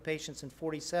a group of patients in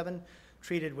 47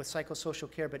 treated with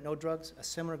psychosocial care but no drugs, a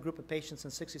similar group of patients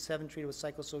in 67 treated with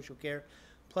psychosocial care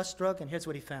plus drug, and here's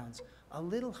what he found. A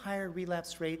little higher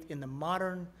relapse rate in the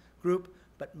modern group,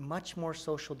 but much more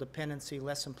social dependency,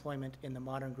 less employment in the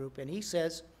modern group. And he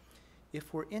says,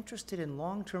 if we're interested in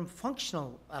long-term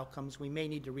functional outcomes, we may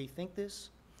need to rethink this.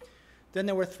 Then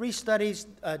there were 3 studies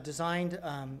designed,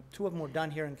 2 of them were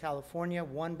done here in California,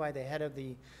 one by the head of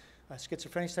the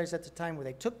schizophrenia studies at the time, where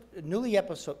they took newly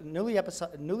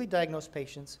diagnosed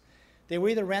patients. They were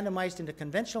either randomized into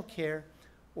conventional care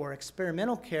or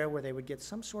experimental care, where they would get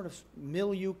some sort of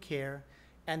milieu care,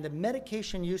 and the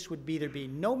medication use would either be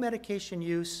no medication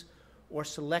use or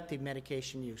selective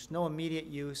medication use, no immediate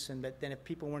use, but then if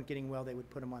people weren't getting well, they would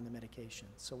put them on the medication.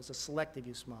 So it was a selective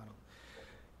use model.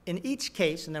 In each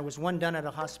case, and there was one done at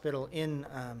a hospital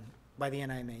by the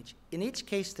NIMH, in each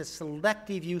case, the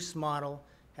selective use model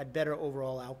had better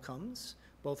overall outcomes,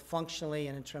 both functionally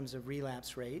and in terms of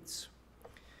relapse rates.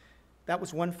 That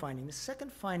was one finding. The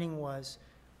second finding was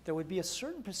there would be a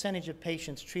certain percentage of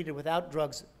patients treated without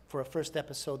drugs for a first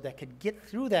episode that could get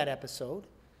through that episode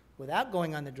without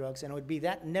going on the drugs, and it would be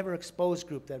that never exposed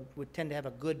group that would tend to have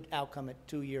a good outcome at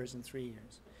 2 years and 3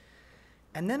 years.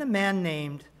 And then a man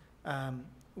named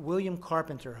William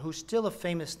Carpenter, who's still a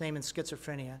famous name in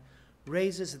schizophrenia,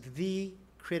 raises the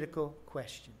critical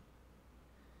question.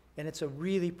 And it's a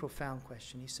really profound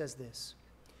question. He says this: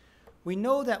 we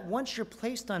know that once you're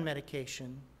placed on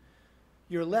medication,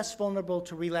 you're less vulnerable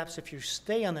to relapse if you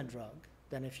stay on the drug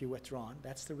than if you withdraw.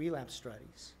 That's the relapse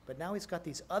studies. But now he's got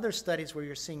these other studies where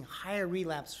you're seeing higher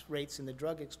relapse rates in the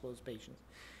drug-exposed patients.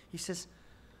 He says,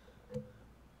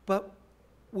 but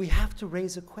we have to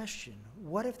raise a question.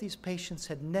 What if these patients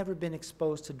had never been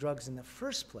exposed to drugs in the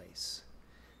first place?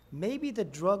 Maybe the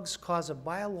drugs cause a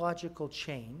biological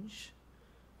change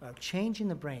in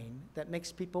the brain that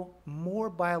makes people more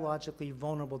biologically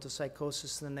vulnerable to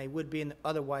psychosis than they would be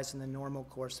otherwise in the normal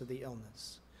course of the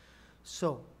illness.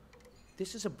 So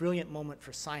this is a brilliant moment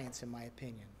for science, in my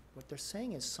opinion. What they're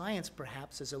saying is science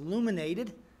perhaps has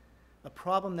illuminated a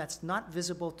problem that's not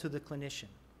visible to the clinician,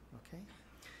 okay?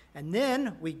 And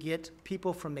then we get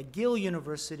people from McGill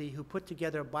University who put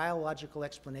together a biological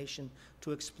explanation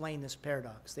to explain this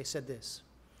paradox. They said this: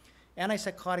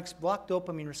 antipsychotics block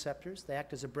dopamine receptors. They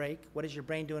act as a brake. What does your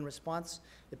brain do in response?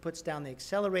 It puts down the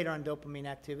accelerator on dopamine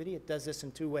activity. It does this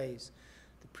in two ways.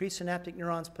 The presynaptic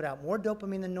neurons put out more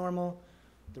dopamine than normal.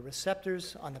 The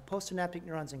receptors on the postsynaptic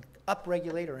neurons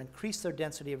upregulate or increase their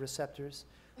density of receptors.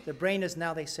 The brain is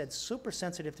now, they said, super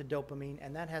sensitive to dopamine,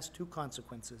 and that has two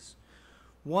consequences.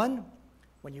 One,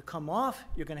 when you come off,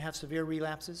 you're going to have severe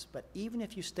relapses, but even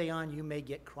if you stay on, you may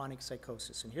get chronic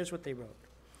psychosis. And here's what they wrote.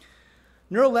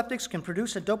 Neuroleptics can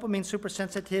produce a dopamine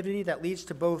supersensitivity that leads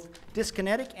to both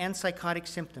dyskinetic and psychotic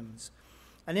symptoms.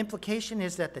 An implication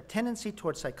is that the tendency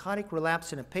towards psychotic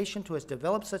relapse in a patient who has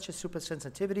developed such a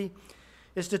supersensitivity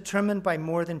is determined by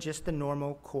more than just the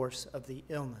normal course of the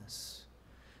illness.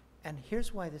 And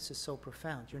here's why this is so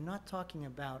profound. You're not talking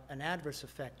about an adverse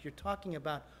effect. You're talking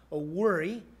about a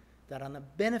worry that on the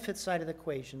benefit side of the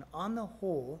equation, on the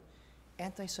whole,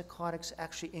 antipsychotics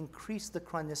actually increase the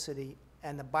chronicity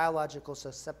and the biological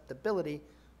susceptibility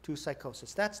to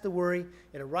psychosis. That's the worry.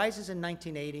 It arises in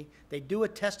 1980. They do a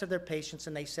test of their patients,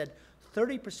 and they said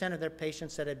 30% of their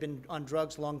patients that had been on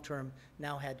drugs long-term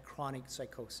now had chronic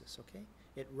psychosis, okay?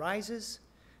 It rises.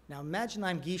 Now imagine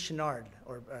I'm Guy Chenard,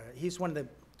 or he's one of the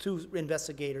two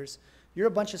investigators. You're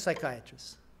a bunch of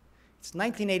psychiatrists. It's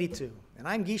 1982, and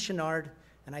I'm Guy Chenard,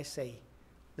 and I say,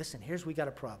 listen, we got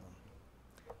a problem.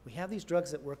 We have these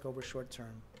drugs that work over short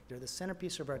term. They're the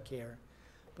centerpiece of our care,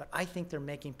 but I think they're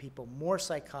making people more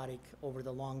psychotic over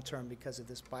the long term because of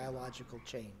this biological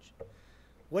change.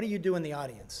 What do you do in the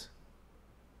audience?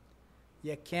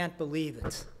 You can't believe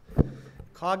it.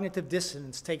 Cognitive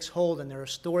dissonance takes hold, and there are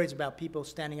stories about people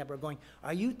standing up or going,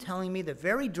 are you telling me the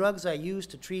very drugs I use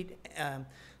to treat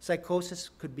psychosis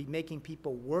could be making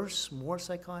people worse, more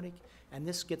psychotic? And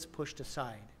this gets pushed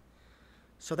aside.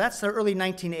 So that's the early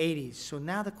 1980s. So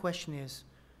now the question is,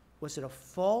 was it a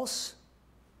false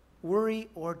worry,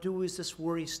 or is this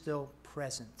worry still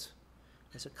present?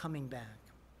 Is it coming back?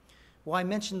 Well, I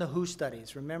mentioned the WHO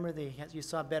studies. Remember, you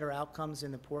saw better outcomes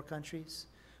in the poor countries?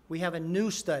 We have a new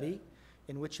study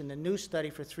in which, in the new study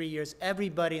for 3 years,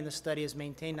 everybody in the study is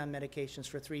maintained on medications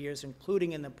for 3 years,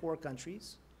 including in the poor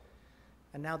countries.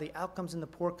 And now the outcomes in the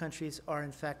poor countries are,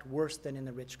 in fact, worse than in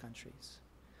the rich countries.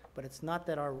 But it's not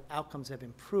that our outcomes have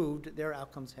improved, their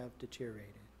outcomes have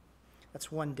deteriorated.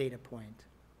 That's one data point.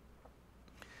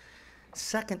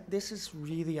 Second, this is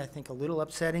really, I think, a little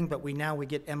upsetting, but we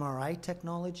get MRI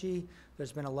technology.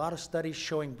 There's been a lot of studies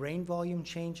showing brain volume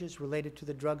changes related to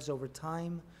the drugs over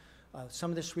time.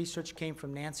 Some of this research came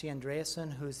from Nancy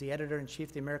Andreasen, who's the editor-in-chief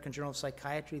of the American Journal of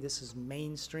Psychiatry. This is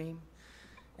mainstream.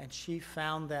 And she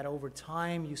found that over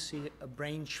time, you see a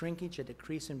brain shrinkage, a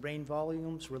decrease in brain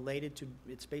volumes related to,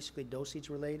 it's basically dosage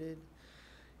related.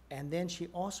 And then she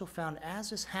also found, as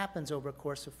this happens over a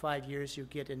course of 5 years, you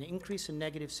get an increase in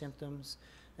negative symptoms,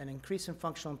 an increase in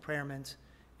functional impairment,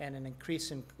 and an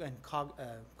increase in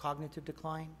cognitive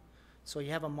decline. So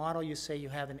you have a model, you say you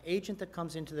have an agent that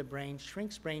comes into the brain,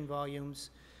 shrinks brain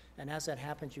volumes, and as that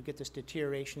happens, you get this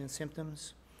deterioration in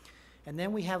symptoms. And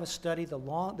then we have a study,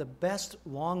 the best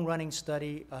long-running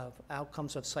study of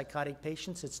outcomes of psychotic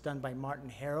patients. It's done by Martin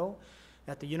Harrow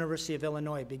at the University of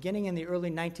Illinois. Beginning in the early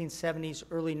 1970s,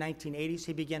 early 1980s,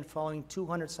 he began following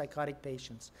 200 psychotic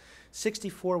patients,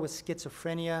 64 with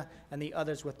schizophrenia and the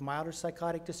others with milder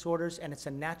psychotic disorders, and it's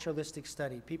a naturalistic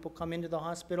study. People come into the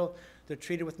hospital, they're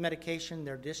treated with medication,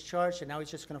 they're discharged, and now he's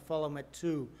just going to follow them at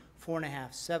 2, 4.5,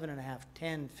 7.5,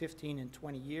 10, 15, and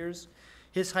 20 years.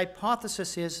 His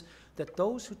hypothesis is that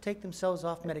those who take themselves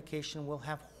off medication will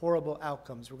have horrible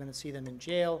outcomes. We're going to see them in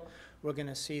jail, we're going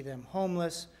to see them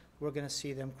homeless, we're going to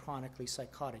see them chronically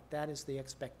psychotic. That is the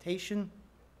expectation.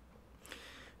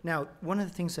 Now, one of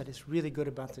the things that is really good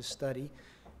about this study,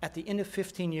 at the end of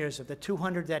 15 years, of the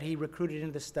 200 that he recruited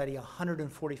into the study,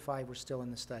 145 were still in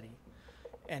the study.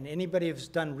 And anybody who's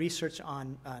done research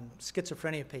on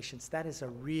schizophrenia patients, that is a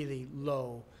really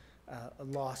low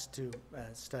loss to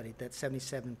study, that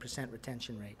 77%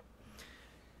 retention rate.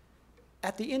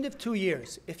 At the end of 2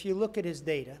 years, if you look at his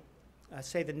data,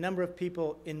 say the number of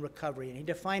people in recovery, and he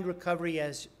defined recovery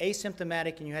as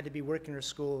asymptomatic and you had to be working or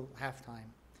school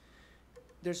half-time.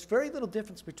 There's very little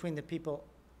difference between the people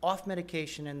off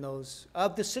medication and those.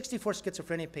 Of the 64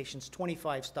 schizophrenia patients,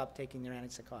 25 stopped taking their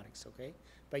antipsychotics, okay,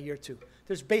 by year 2.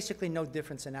 There's basically no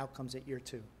difference in outcomes at year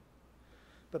 2.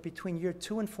 But between year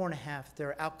 2 and 4.5,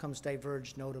 their outcomes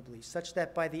diverged notably, such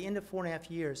that by the end of 4.5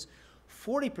 years,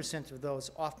 40% of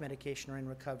those off medication are in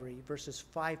recovery versus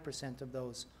 5% of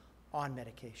those on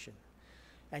medication.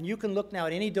 And you can look now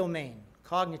at any domain,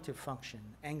 cognitive function,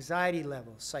 anxiety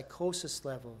levels, psychosis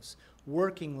levels,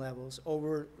 working levels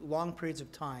over long periods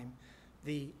of time.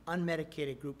 The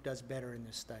unmedicated group does better in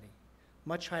this study.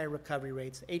 Much higher recovery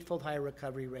rates, 8-fold higher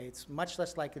recovery rates, much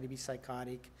less likely to be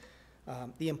psychotic.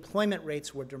 The employment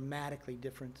rates were dramatically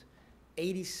different.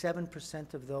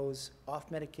 87% of those off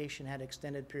medication had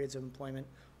extended periods of employment,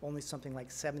 only something like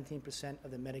 17%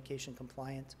 of the medication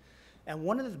compliant. And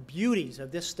one of the beauties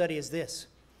of this study is this.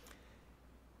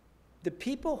 The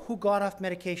people who got off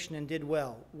medication and did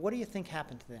well, what do you think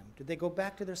happened to them? Did they go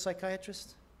back to their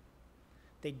psychiatrist?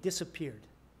 They disappeared.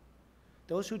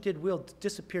 Those who did well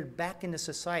disappeared back into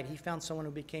society. He found someone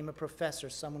who became a professor,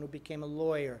 someone who became a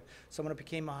lawyer, someone who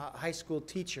became a high school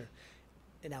teacher.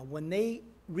 And now, when they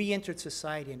re-entered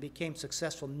society and became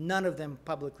successful, none of them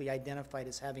publicly identified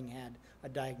as having had a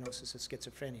diagnosis of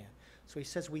schizophrenia. So he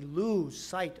says we lose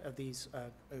sight of these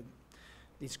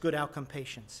good outcome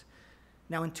patients.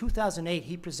 Now, in 2008,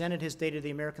 he presented his data to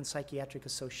the American Psychiatric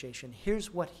Association.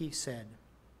 Here's what he said,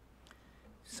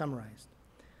 summarized.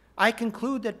 I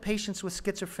conclude that patients with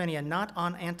schizophrenia not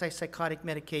on antipsychotic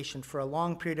medication for a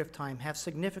long period of time have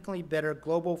significantly better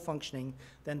global functioning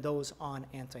than those on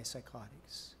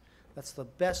antipsychotics. That's the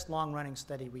best long-running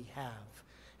study we have.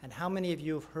 And how many of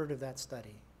you have heard of that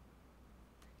study?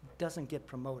 It doesn't get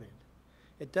promoted.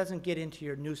 It doesn't get into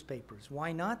your newspapers.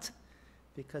 Why not?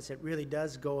 Because it really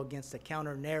does go against the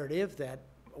counter-narrative that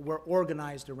we're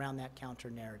organized around that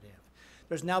counter-narrative.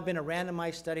 There's now been a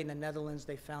randomized study in the Netherlands.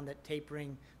 They found that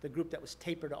tapering, the group that was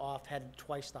tapered off had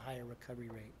twice the higher recovery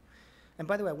rate. And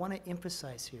by the way, I want to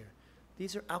emphasize here,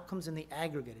 these are outcomes in the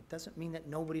aggregate. It doesn't mean that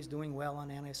nobody's doing well on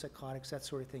antipsychotics, that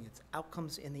sort of thing. It's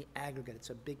outcomes in the aggregate.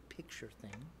 It's a big picture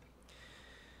thing.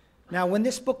 Now, when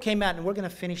this book came out, and we're going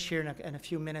to finish here in a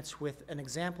few minutes with an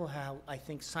example of how I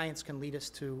think science can lead us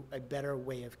to a better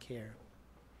way of care.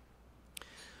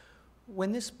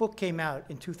 When this book came out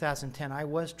in 2010, I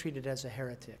was treated as a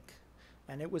heretic,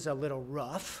 and it was a little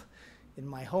rough. In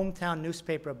my hometown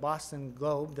newspaper, Boston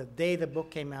Globe, the day the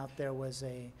book came out, there was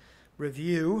a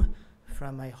review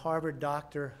from a Harvard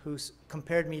doctor who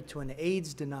compared me to an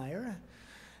AIDS denier,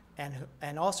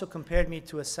 and also compared me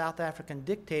to a South African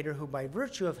dictator who, by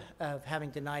virtue of having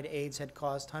denied AIDS, had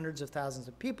caused hundreds of thousands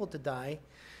of people to die,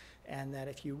 and that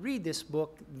if you read this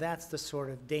book, that's the sort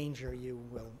of danger you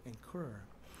will incur.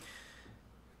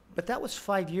 But that was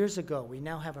 5 years ago. We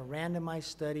now have a randomized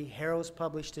study. Harrow's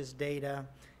published his data,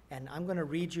 and I'm going to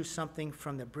read you something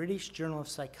from the British Journal of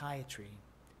Psychiatry,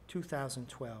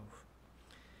 2012.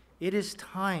 It is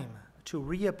time to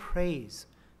reappraise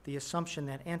the assumption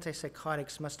that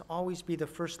antipsychotics must always be the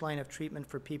first line of treatment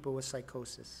for people with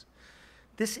psychosis.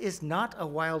 This is not a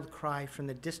wild cry from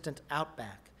the distant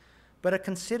outback, but a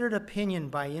considered opinion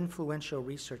by influential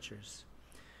researchers.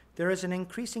 There is an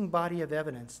increasing body of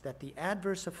evidence that the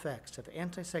adverse effects of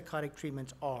antipsychotic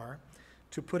treatments are,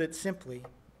 to put it simply,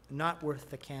 not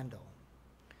worth the candle.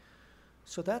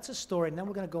 So that's a story, and then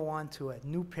we're going to go on to a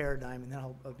new paradigm, and then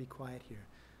I'll be quiet here.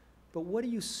 But what do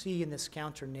you see in this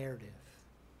counter-narrative?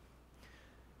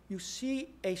 You see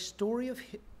a story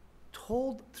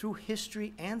told through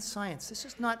history and science. This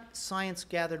is not science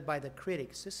gathered by the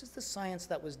critics. This is the science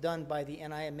that was done by the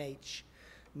NIMH,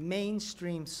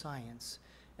 mainstream science.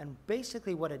 And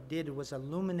basically what it did was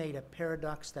illuminate a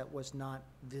paradox that was not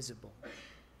visible.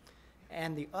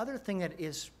 And the other thing that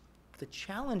is the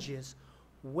challenge is,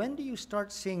 when do you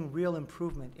start seeing real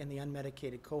improvement in the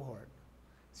unmedicated cohort?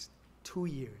 It's 2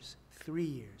 years, 3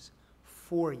 years,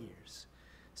 4 years.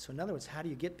 So in other words, how do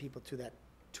you get people to that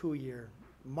 2-year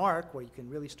mark where you can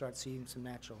really start seeing some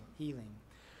natural healing?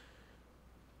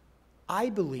 I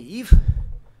believe,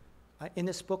 in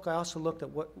this book I also looked at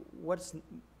what's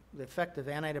the effect of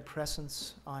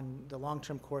antidepressants on the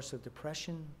long-term course of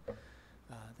depression,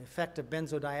 the effect of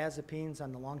benzodiazepines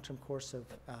on the long-term course of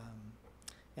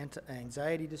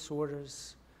anxiety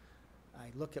disorders. I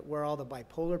look at where all the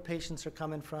bipolar patients are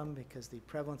coming from, because the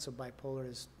prevalence of bipolar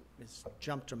is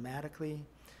jumped dramatically.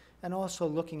 And also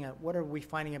looking at what are we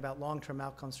finding about long-term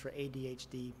outcomes for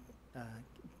ADHD,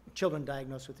 children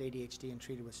diagnosed with ADHD and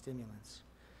treated with stimulants.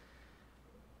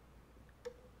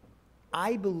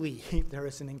 I believe there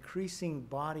is an increasing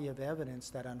body of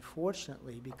evidence that,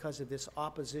 unfortunately, because of this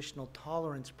oppositional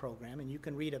tolerance program, and you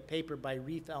can read a paper by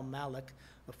Reef Al-Malik,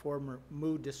 a former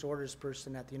mood disorders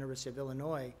person at the University of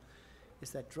Illinois,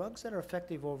 is that drugs that are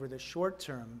effective over the short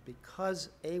term, because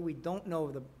A, we don't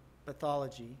know the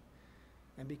pathology,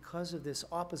 and because of this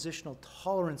oppositional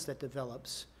tolerance that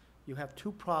develops, you have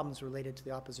two problems related to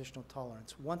the oppositional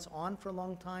tolerance. Once on for a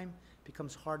long time, it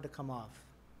becomes hard to come off.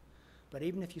 But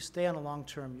even if you stay on a long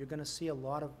term, you're going to see a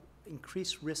lot of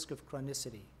increased risk of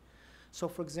chronicity. So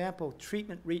for example,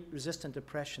 treatment-resistant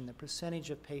depression, the percentage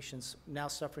of patients now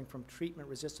suffering from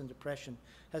treatment-resistant depression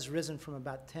has risen from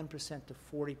about 10% to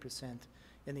 40%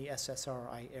 in the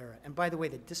SSRI era. And by the way,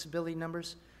 the disability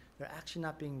numbers, they're actually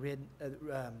not being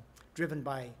driven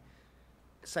by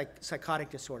psychotic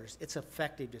disorders. It's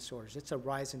affective disorders. It's a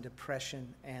rise in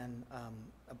depression and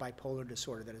a bipolar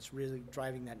disorder that is really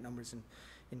driving that numbers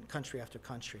in country after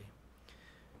country.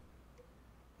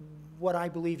 What I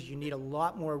believe is you need a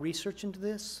lot more research into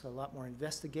this, a lot more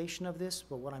investigation of this,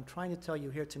 but what I'm trying to tell you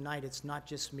here tonight, it's not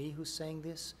just me who's saying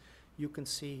this. You can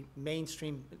see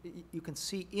mainstream, you can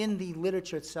see in the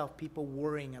literature itself people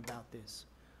worrying about this.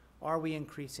 Are we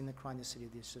increasing the chronicity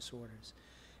of these disorders?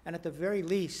 And at the very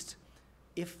least,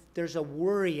 if there's a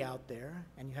worry out there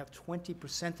and you have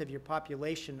 20% of your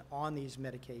population on these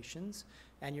medications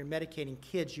and you're medicating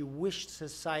kids, you wish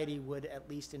society would at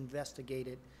least investigate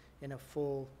it in a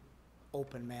full,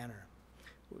 open manner,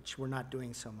 which we're not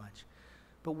doing so much.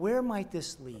 But where might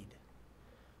this lead?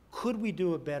 Could we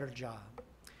do a better job?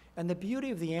 And the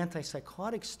beauty of the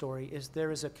antipsychotic story is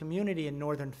there is a community in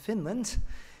northern Finland,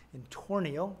 in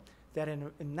Tornio, that in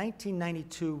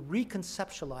 1992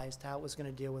 reconceptualized how it was going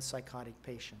to deal with psychotic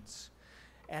patients.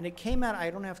 And it came out,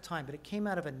 I don't have time, but it came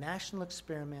out of a national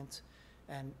experiment,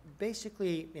 and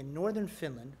basically in northern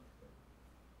Finland,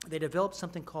 they developed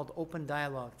something called open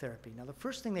dialogue therapy. Now, the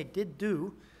first thing they did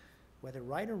do, whether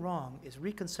right or wrong, is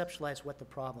reconceptualize what the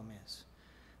problem is.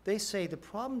 They say the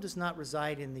problem does not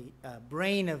reside in the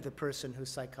brain of the person who's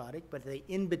psychotic, but the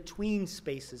in-between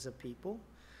spaces of people,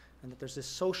 and that there's this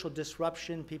social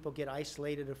disruption, people get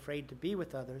isolated, afraid to be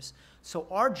with others. So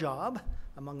our job,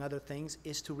 among other things,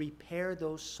 is to repair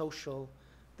those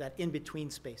that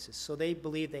in-between spaces. So they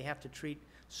believe they have to treat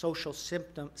social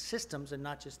systems and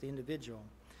not just the individual.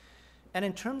 And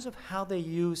in terms of how they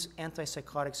use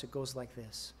antipsychotics, it goes like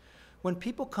this. When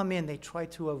people come in, they try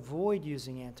to avoid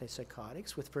using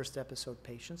antipsychotics with first episode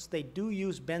patients. They do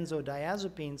use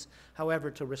benzodiazepines,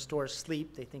 however, to restore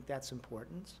sleep. They think that's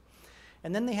important.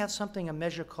 And then they have a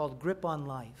measure called grip on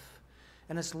life.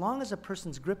 And as long as a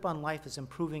person's grip on life is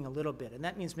improving a little bit, and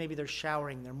that means maybe they're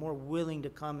showering, they're more willing to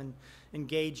come and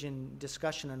engage in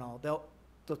discussion and all,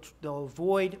 they'll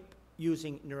avoid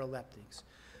using neuroleptics.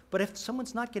 But if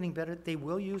someone's not getting better, they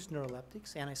will use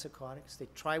neuroleptics, antipsychotics. They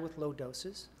try with low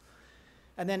doses.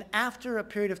 And then after a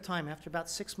period of time, after about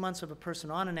 6 months of a person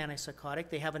on an antipsychotic,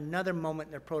 they have another moment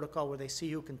in their protocol where they see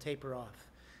who can taper off.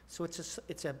 So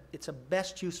it's a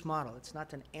best use model. It's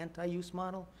not an anti-use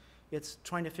model. It's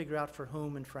trying to figure out for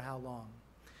whom and for how long.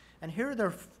 And here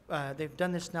they've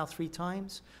done this now 3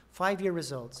 times, 5-year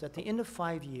results. At the end of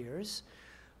 5 years,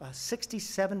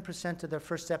 67% of their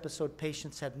first episode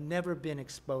patients have never been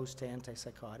exposed to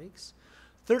antipsychotics.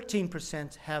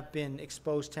 13% have been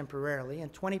exposed temporarily,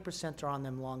 and 20% are on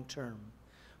them long term.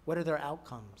 What are their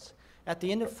outcomes? At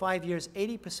the end of 5 years,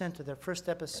 80% of their first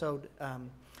episode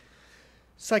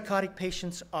psychotic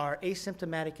patients are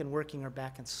asymptomatic and working or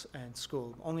back in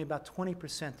school. Only about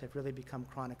 20% have really become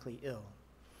chronically ill.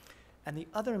 And the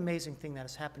other amazing thing that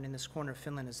has happened in this corner of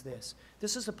Finland is this.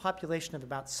 This is a population of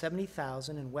about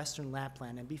 70,000 in Western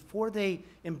Lapland, and before they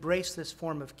embraced this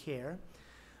form of care,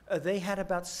 they had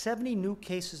about 70 new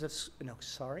cases of,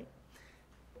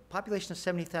 population of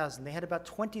 70,000, they had about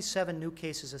 27 new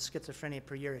cases of schizophrenia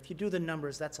per year. If you do the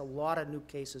numbers, that's a lot of new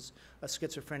cases of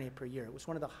schizophrenia per year. It was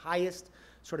one of the highest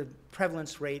sort of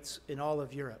prevalence rates in all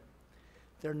of Europe.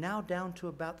 They're now down to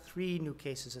about 3 new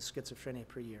cases of schizophrenia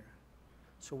per year.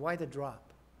 So why the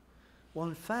drop? Well,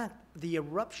 in fact, the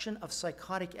eruption of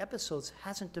psychotic episodes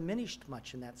hasn't diminished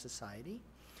much in that society.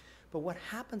 But what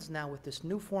happens now with this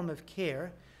new form of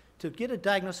care, to get a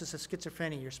diagnosis of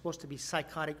schizophrenia, you're supposed to be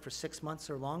psychotic for 6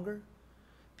 months or longer.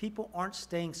 People aren't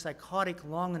staying psychotic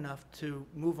long enough to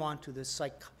move on to the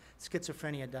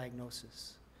schizophrenia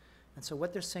diagnosis. And so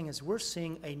what they're saying is we're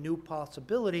seeing a new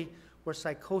possibility where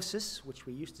psychosis, which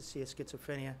we used to see as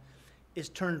schizophrenia, is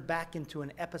turned back into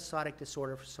an episodic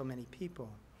disorder for so many people.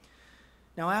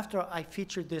 Now, after I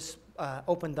featured this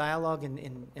open dialogue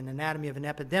in Anatomy of an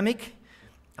Epidemic,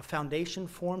 a foundation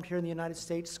formed here in the United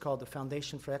States called the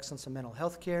Foundation for Excellence in Mental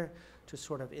Health Care to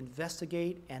sort of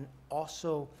investigate and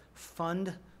also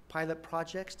fund pilot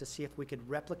projects to see if we could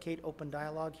replicate open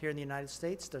dialogue here in the United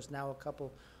States. There's now a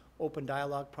couple open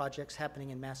dialogue projects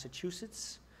happening in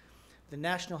Massachusetts. The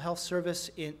National Health Service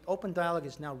in open dialogue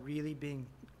is now really being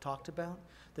talked about.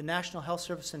 The National Health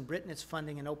Service in Britain is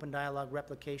funding an open dialogue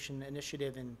replication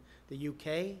initiative in the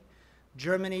UK.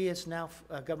 Germany is now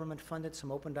government-funded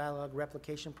some open dialogue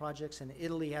replication projects, and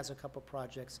Italy has a couple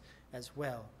projects as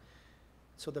well.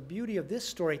 So the beauty of this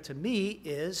story to me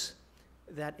is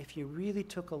that if you really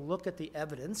took a look at the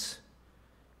evidence,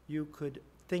 you could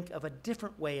think of a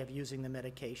different way of using the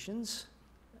medications,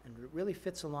 and it really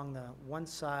fits along the one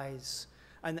size,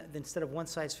 and instead of one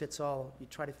size fits all, you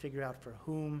try to figure out for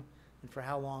whom and for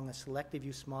how long, a selective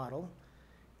use model,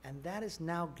 and that is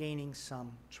now gaining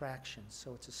some traction.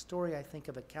 So it's a story, I think,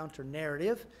 of a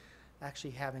counter-narrative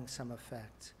actually having some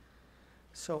effect.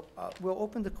 So we'll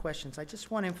open to questions. I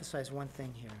just want to emphasize one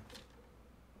thing here.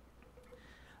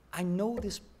 I know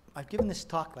this, I've given this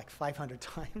talk like 500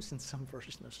 times in some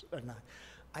versions or not.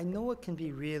 I know it can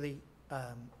be really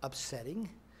upsetting.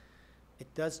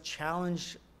 It does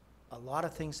challenge a lot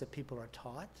of things that people are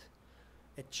taught.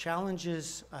 It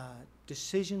challenges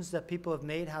decisions that people have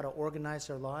made, how to organize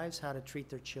their lives, how to treat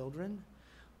their children.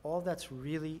 All that's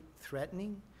really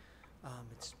threatening.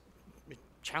 It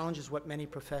challenges what many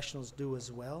professionals do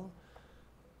as well.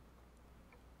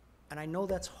 And I know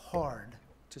that's hard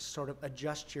to sort of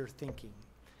adjust your thinking.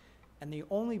 And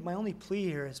my only plea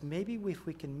here is maybe if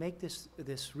we can make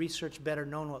this research better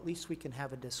known, or at least we can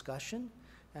have a discussion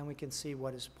and we can see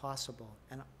what is possible.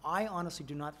 And I honestly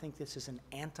do not think this is an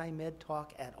anti-med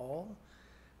talk at all.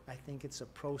 I think it's a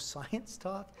pro-science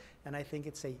talk, and I think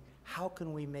it's a how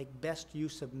can we make best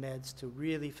use of meds to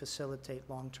really facilitate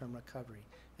long-term recovery.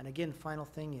 And again, final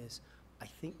thing is, I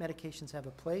think medications have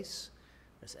a place.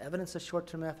 There's evidence of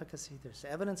short-term efficacy. There's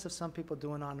evidence of some people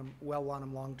doing well on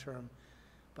them long-term.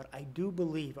 But I do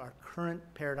believe our current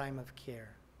paradigm of care,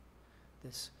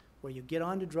 this where you get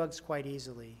onto drugs quite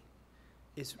easily,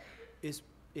 is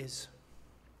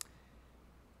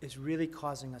really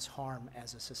causing us harm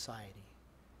as a society.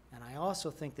 And I also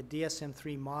think the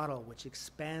DSM-3 model, which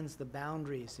expands the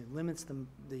boundaries, it limits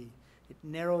it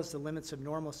narrows the limits of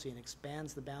normalcy and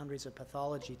expands the boundaries of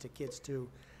pathology to kids too.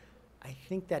 I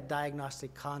think that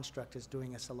diagnostic construct is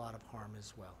doing us a lot of harm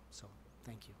as well. So,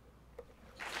 thank you.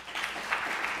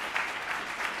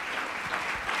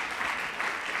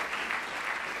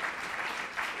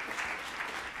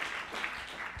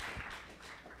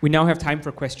 We now have time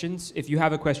for questions. If you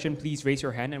have a question, please raise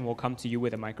your hand and we'll come to you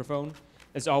with a microphone.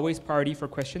 As always, priority for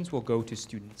questions will go to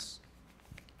students.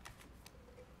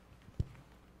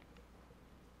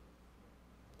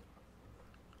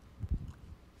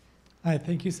 Hi,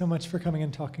 thank you so much for coming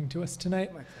and talking to us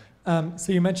tonight.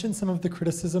 So you mentioned some of the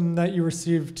criticism that you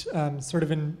received sort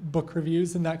of in book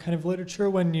reviews and that kind of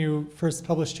literature when you first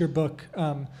published your book,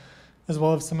 as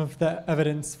well as some of the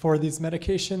evidence for these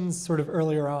medications sort of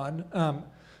earlier on.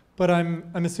 But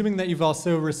I'm assuming that you've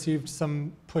also received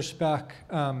some pushback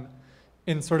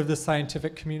in sort of the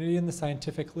scientific community and the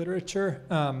scientific literature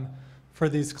for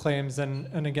these claims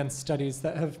and against studies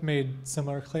that have made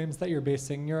similar claims that you're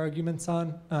basing your arguments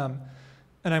on.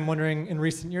 And I'm wondering, in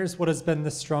recent years, what has been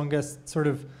the strongest sort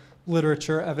of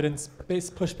literature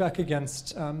evidence-based pushback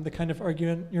against the kind of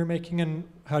argument you're making, and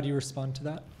how do you respond to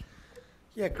that?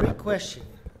 Yeah, great question.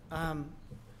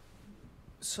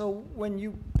 So when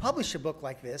you publish a book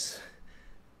like this,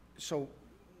 so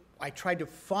I tried to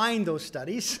find those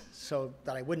studies so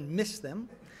that I wouldn't miss them.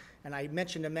 And I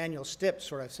mentioned Emanuel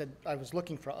Stips, where I said I was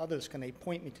looking for others. Can they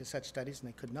point me to such studies? And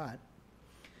they could not.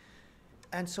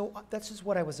 And so this is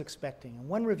what I was expecting. And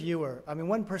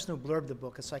one person who blurbed the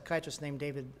book, a psychiatrist named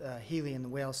David Healy in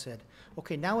Wales, said,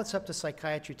 okay, now it's up to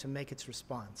psychiatry to make its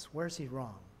response. Where's he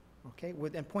wrong? Okay,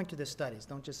 and point to the studies.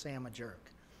 Don't just say I'm a jerk.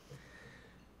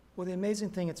 Well, the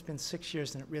amazing thing, it's been 6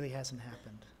 years and it really hasn't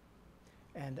happened.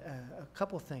 And a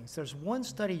couple things. There's one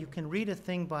study, you can read a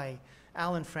thing by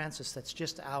Alan Francis that's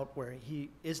just out where he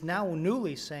is now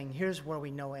newly saying, here's where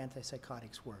we know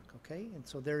antipsychotics work, okay? And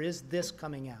so there is this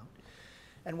coming out.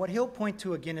 And what he'll point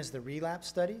to again is the relapse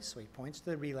studies. So he points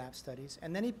to the relapse studies.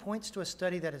 And then he points to a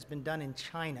study that has been done in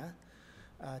China.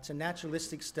 It's a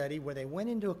naturalistic study where they went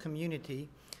into a community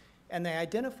and they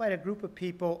identified a group of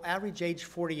people, average age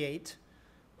 48,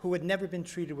 who had never been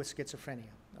treated with schizophrenia,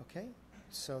 okay?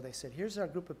 So they said, here's our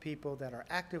group of people that are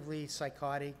actively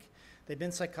psychotic. They've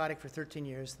been psychotic for 13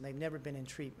 years, and they've never been in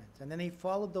treatment. And then he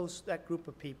followed that group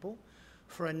of people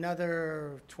for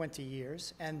another 20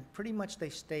 years, and pretty much they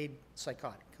stayed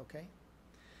psychotic, okay?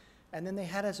 And then they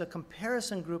had as a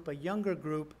comparison group, a younger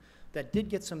group that did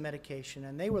get some medication,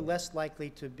 and they were less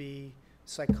likely to be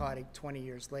psychotic 20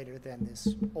 years later than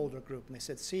this older group. And they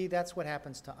said, see, that's what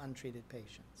happens to untreated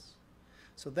patients.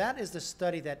 So that is the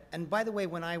study that, and by the way,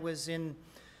 when I was in,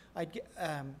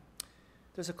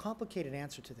 there's a complicated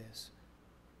answer to this.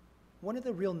 One of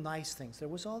the real nice things, there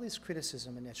was all this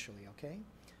criticism initially, okay?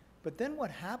 But then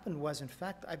what happened was, in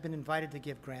fact, I've been invited to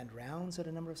give grand rounds at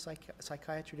a number of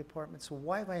psychiatry departments. So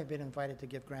why have I been invited to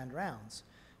give grand rounds?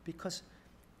 Because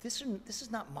this is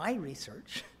not my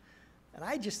research. And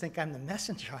I just think I'm the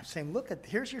messenger. I'm saying, look,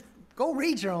 here's go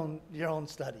read your own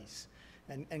studies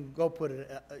and go put it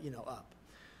up.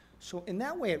 So in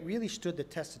that way, it really stood the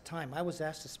test of time. I was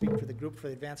asked to speak for the group for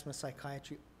the advancement of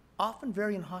psychiatry, often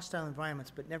very in hostile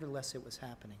environments, but nevertheless it was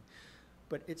happening.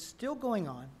 But it's still going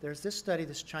on. There's this study,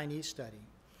 this Chinese study,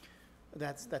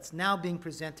 that's now being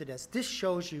presented as this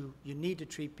shows you need to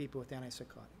treat people with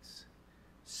antipsychotics.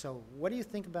 So what do you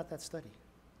think about that study?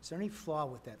 Is there any flaw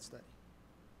with that study?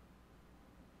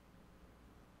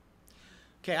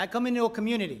 Okay, I come into a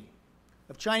community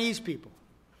of Chinese people.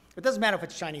 It doesn't matter if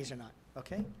it's Chinese or not,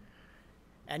 okay?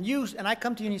 And I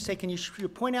come to you and you say, can you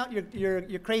point out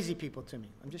your crazy people to me?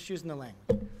 I'm just using the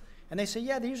language. And they say,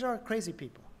 yeah, these are crazy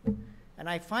people. And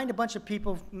I find a bunch of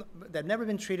people that have never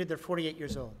been treated, they're 48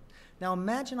 years old. Now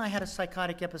imagine I had a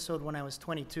psychotic episode when I was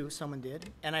 22, someone did,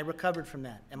 and I recovered from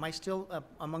that. Am I still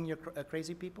among your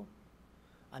crazy people?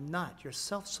 I'm not. You're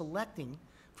self-selecting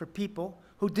for people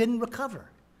who didn't recover.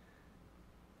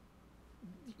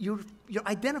 You're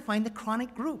identifying the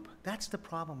chronic group. That's the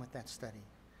problem with that study.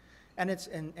 And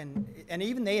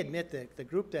even they admit that the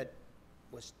group that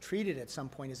was treated at some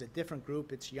point is a different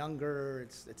group. It's younger,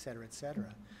 et cetera, et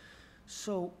cetera.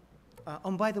 So,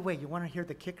 by the way, you want to hear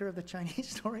the kicker of the Chinese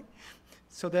story?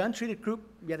 So the untreated group,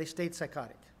 yeah, they stayed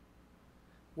psychotic.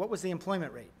 What was the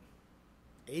employment rate?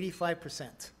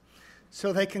 85%.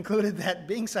 So they concluded that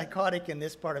being psychotic in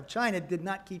this part of China did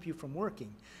not keep you from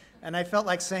working. And I felt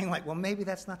like saying, well, maybe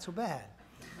that's not so bad.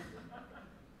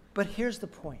 But here's the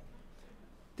point.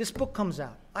 This book comes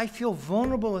out. I feel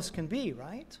vulnerable as can be,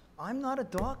 right? I'm not a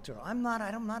doctor. I'm not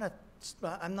a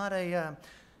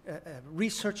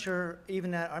researcher,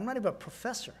 I'm not even a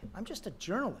professor. I'm just a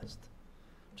journalist,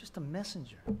 just a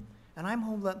messenger. And I'm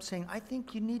home up saying, I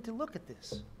think you need to look at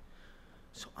this.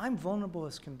 So I'm vulnerable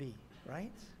as can be,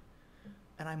 right?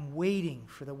 And I'm waiting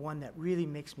for the one that really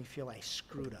makes me feel I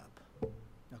screwed up,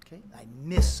 okay? I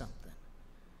missed something.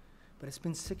 But it's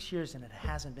been 6 years and it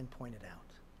hasn't been pointed out.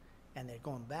 And they're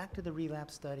going back to the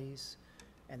relapse studies,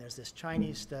 and there's this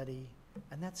Chinese study,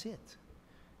 and that's it.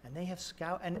 And they have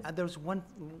and there's one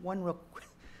real,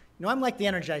 I'm like the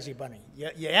Energizer Bunny.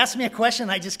 You ask me a question,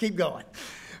 I just keep going.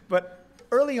 But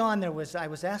early on, I was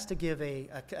asked to give a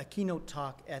keynote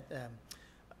talk at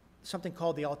something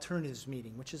called the Alternatives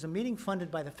Meeting, which is a meeting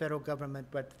funded by the federal government,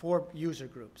 but for user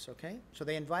groups, okay? So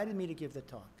they invited me to give the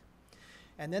talk.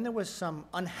 And then there was some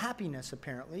unhappiness,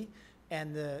 apparently,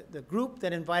 and the group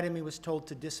that invited me was told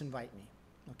to disinvite me,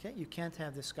 okay? You can't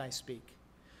have this guy speak.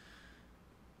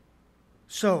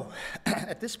 So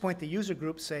at this point, the user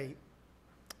groups say,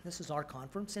 this is our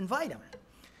conference, invite him.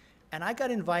 And I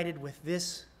got invited with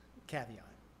this caveat.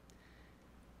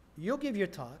 You'll give your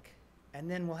talk, and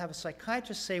then we'll have a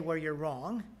psychiatrist say where you're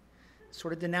wrong,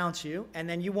 sort of denounce you, and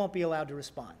then you won't be allowed to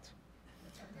respond.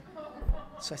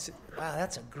 So I said, wow,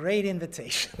 that's a great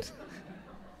invitation.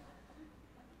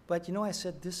 But I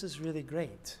said, this is really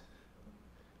great,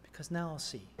 because now I'll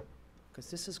see. Because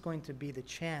this is going to be the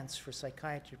chance for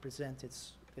psychiatry to present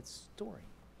its story.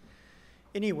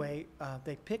 Anyway,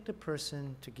 they picked a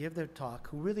person to give their talk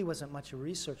who really wasn't much of a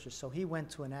researcher, so he went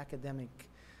to an academic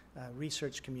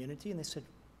research community, and they said,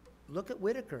 look at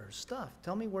Whitaker's stuff.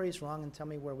 Tell me where he's wrong, and tell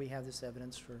me where we have this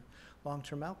evidence for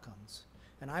long-term outcomes.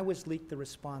 And I was leaked the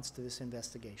response to this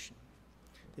investigation.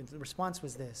 The response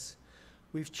was this.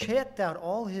 We've checked out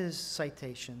all his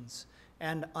citations,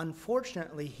 and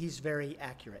unfortunately, he's very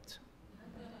accurate.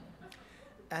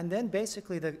 And then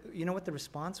basically, you know what the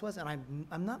response was? And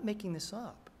I'm not making this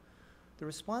up. The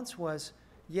response was,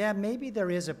 yeah, maybe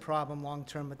there is a problem long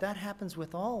term, but that happens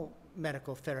with all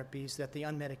medical therapies, that the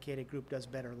unmedicated group does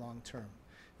better long term.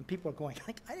 And people are going,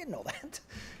 like, I didn't know that.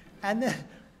 And then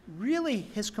really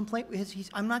his complaint,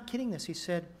 I'm not kidding this, he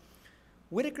said,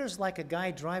 Whitaker's like a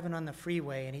guy driving on the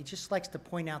freeway, and he just likes to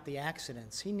point out the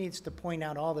accidents. He needs to point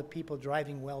out all the people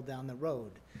driving well down the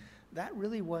road. That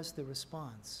really was the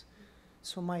response.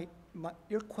 So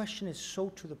your question is so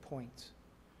to the point.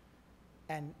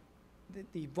 And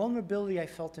the vulnerability I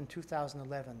felt in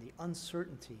 2011, the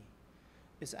uncertainty,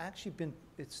 is actually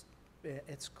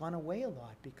it's gone away a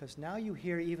lot, because now you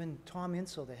hear even Tom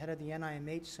Insel, the head of the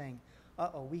NIMH, saying,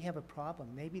 uh-oh, we have a problem.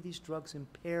 Maybe these drugs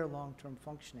impair long-term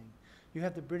functioning. You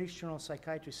have the British Journal of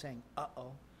Psychiatry saying,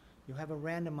 uh-oh, you have a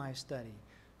randomized study.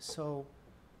 So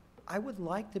I would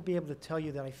like to be able to tell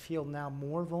you that I feel now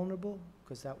more vulnerable,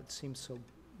 because that would seem so,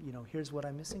 here's what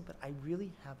I'm missing, but I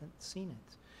really haven't seen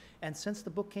it. And since the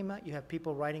book came out, you have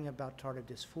people writing about tardive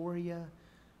dysphoria.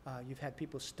 You've had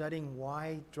people studying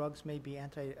why drugs may be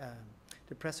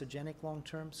antidepressogenic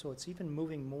long-term. So it's even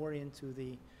moving more into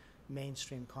the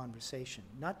mainstream conversation.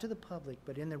 Not to the public,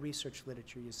 but in the research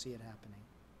literature, you see it happening.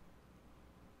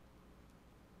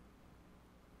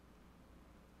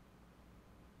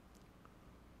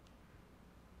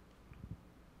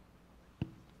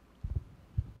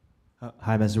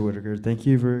 Hi, Mr. Whitaker. Thank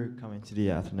you for coming to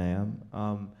the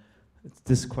Athenaeum.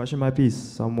 This question might be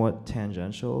somewhat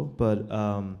tangential, but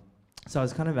so I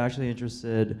was kind of actually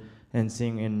interested in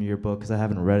seeing in your book, because I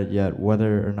haven't read it yet,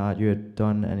 whether or not you had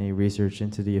done any research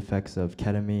into the effects of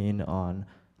ketamine on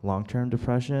long-term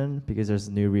depression, because there's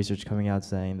new research coming out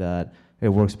saying that it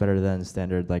works better than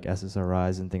standard like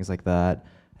SSRIs and things like that,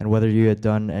 and whether you had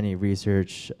done any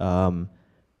research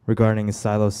regarding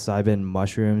psilocybin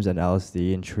mushrooms and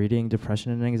LSD in treating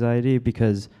depression and anxiety,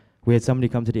 because we had somebody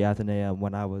come to the Athenaeum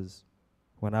when I was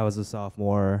a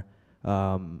sophomore,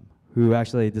 who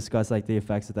actually discussed like the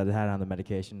effects that it had on the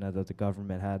medication, that the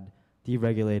government had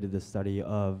deregulated the study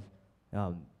of,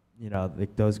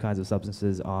 like those kinds of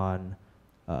substances on,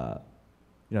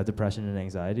 depression and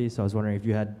anxiety. So I was wondering if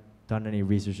you had done any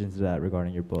research into that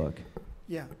regarding your book.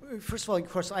 Yeah, first of all, of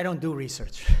course, I don't do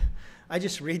research. I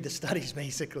just read the studies,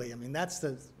 basically. I mean, that's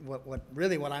what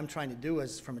I'm trying to do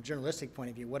is, from a journalistic point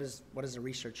of view, what is the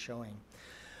research showing?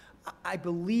 I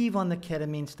believe on the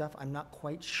ketamine stuff, I'm not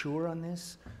quite sure on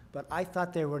this, but I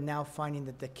thought they were now finding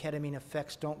that the ketamine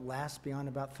effects don't last beyond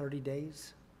about 30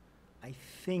 days. I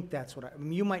think that's what I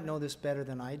mean, you might know this better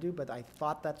than I do, but I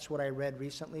thought that's what I read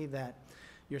recently, that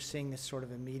you're seeing this sort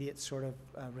of immediate sort of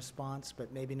response,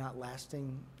 but maybe not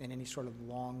lasting in any sort of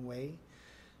long way.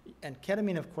 And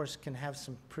ketamine, of course, can have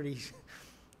some pretty,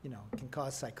 can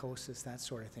cause psychosis, that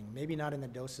sort of thing. Maybe not in the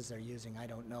doses they're using, I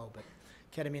don't know, but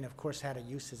ketamine, of course, had a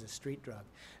use as a street drug.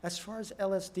 As far as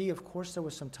LSD, of course, there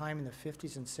was some time in the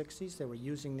 50s and 60s they were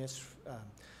using this,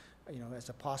 as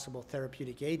a possible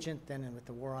therapeutic agent. Then with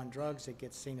the war on drugs, it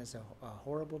gets seen as a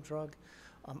horrible drug.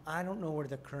 I don't know where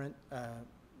the current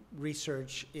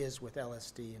research is with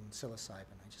LSD and psilocybin.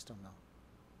 I just don't know.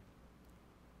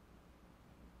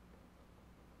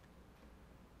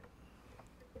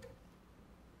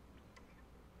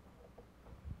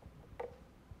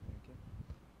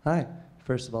 Hi.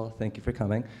 First of all, thank you for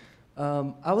coming.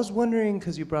 I was wondering,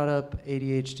 because you brought up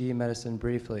ADHD medicine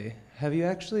briefly, have you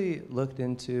actually looked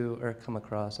into, or come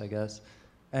across, I guess,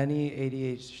 any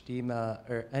ADHD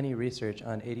or any research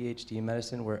on ADHD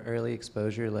medicine where early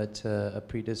exposure led to a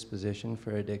predisposition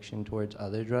for addiction towards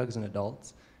other drugs in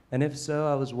adults? And if so,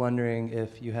 I was wondering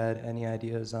if you had any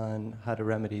ideas on how to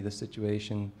remedy the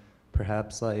situation,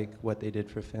 perhaps like what they did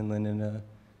for Finland in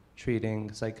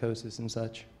treating psychosis and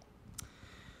such.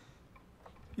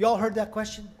 You all heard that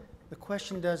question? The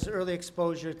question, does early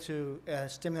exposure to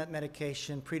stimulant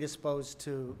medication predispose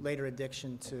to later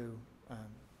addiction to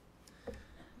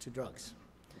drugs?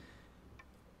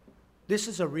 This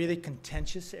is a really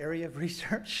contentious area of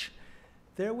research.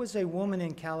 There was a woman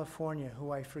in California,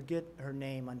 who I forget her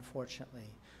name, unfortunately,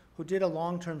 who did a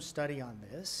long-term study on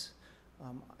this.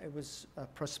 It was a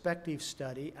prospective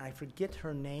study, and I forget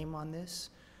her name on this.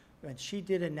 And she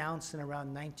did announce in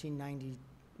around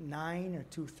 1999 or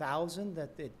 2000 that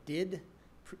it did,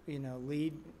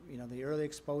 lead, the early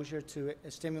exposure to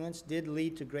stimulants did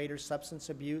lead to greater substance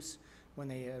abuse when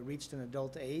they reached an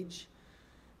adult age.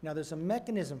 Now, there's a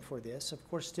mechanism for this. Of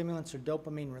course, stimulants are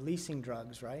dopamine-releasing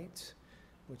drugs, right?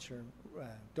 Which are,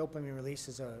 dopamine release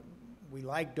is we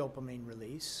like dopamine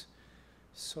release.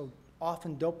 So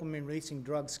often dopamine-releasing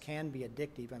drugs can be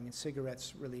addictive. I mean,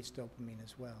 cigarettes release dopamine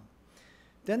as well.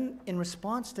 Then, in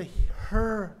response to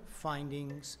her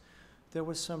findings, there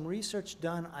was some research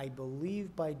done, I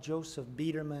believe, by Joseph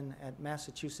Biederman at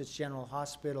Massachusetts General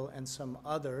Hospital and some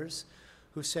others,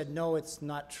 who said, no, it's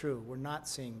not true. We're not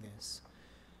seeing this.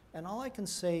 And all I can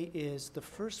say is the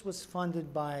first was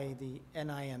funded by the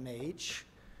NIMH,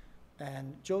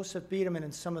 and Joseph Biederman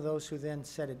and some of those who then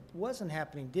said it wasn't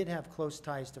happening did have close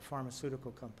ties to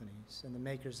pharmaceutical companies and the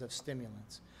makers of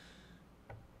stimulants.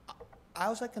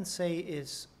 All I can say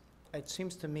is it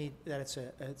seems to me that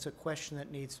it's a question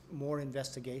that needs more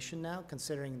investigation now,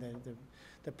 considering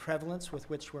the prevalence with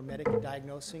which we're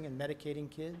diagnosing and medicating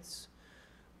kids.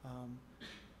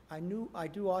 I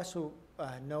do also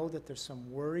know that there's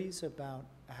some worries about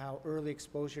how early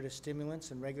exposure to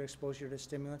stimulants and regular exposure to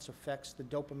stimulants affects the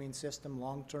dopamine system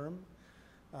long-term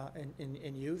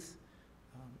in youth.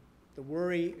 The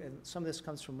worry, and some of this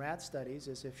comes from rat studies,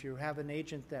 is if you have an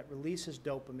agent that releases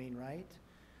dopamine, right,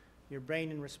 your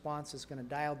brain in response is going to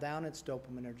dial down its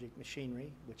dopaminergic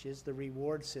machinery, which is the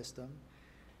reward system.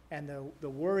 And the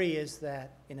worry is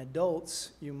that in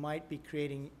adults, you might be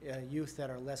creating youth that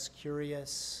are less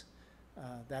curious,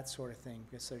 that sort of thing,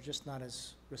 because they're just not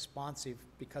as responsive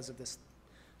because of this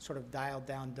sort of dialed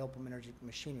down dopaminergic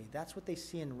machinery. That's what they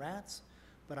see in rats,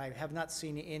 but I have not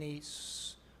seen any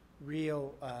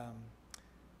real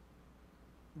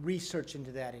research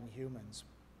into that in humans.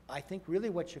 I think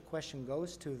really what your question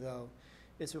goes to, though,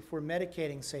 is if we're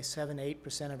medicating, say, 7 to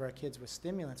 8% of our kids with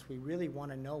stimulants, we really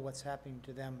want to know what's happening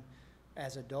to them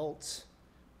as adults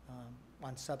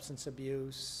on substance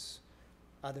abuse,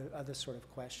 other sort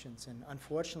of questions. And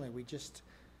unfortunately, we just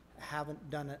haven't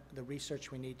done the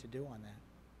research we need to do on that.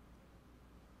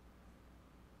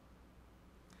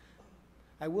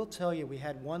 I will tell you, we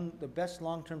had the best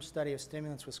long-term study of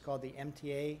stimulants was called the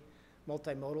MTA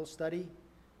multimodal study,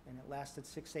 and it lasted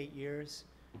 6 to 8 years.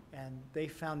 And they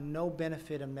found no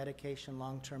benefit of medication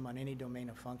long-term on any domain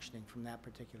of functioning from that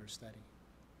particular study.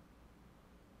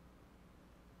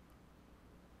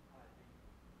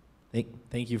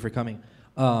 Thank you for coming.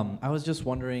 I was just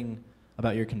wondering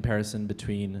about your comparison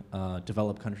between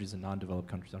developed countries and non-developed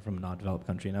countries. I'm from a non-developed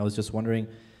country, and I was just wondering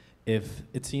if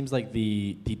it seems like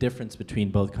the difference between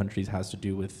both countries has to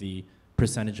do with the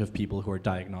percentage of people who are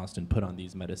diagnosed and put on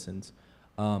these medicines.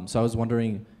 So I was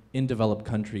wondering, in developed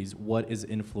countries, what is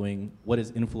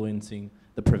influencing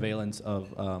the prevalence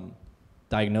of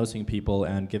diagnosing people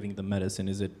and giving them medicine?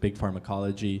 Is it big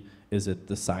pharmacology? Is it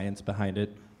the science behind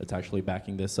it that's actually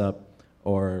backing this up?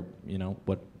 Or, you know,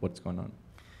 what's going on?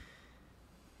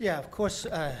 Yeah, of course,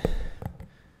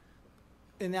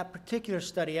 in that particular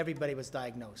study, everybody was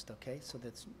diagnosed, okay? So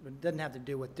it doesn't have to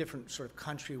do with different sort of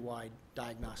countrywide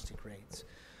diagnostic rates.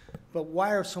 But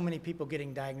why are so many people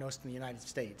getting diagnosed in the United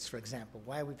States, for example?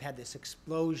 Why we've had this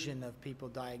explosion of people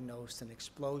diagnosed and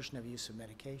explosion of use of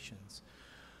medications?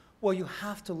 Well, you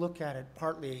have to look at it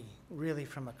partly really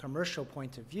from a commercial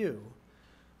point of view.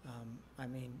 I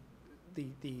mean,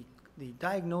 the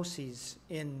diagnoses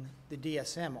in the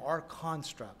DSM are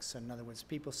constructs. In other words,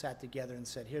 people sat together and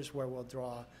said, here's where we'll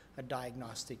draw a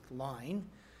diagnostic line.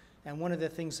 And one of the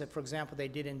things that, for example, they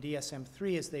did in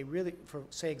DSM-3 is they really, for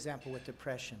say example with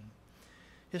depression,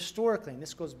 historically, and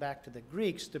this goes back to the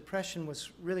Greeks, depression was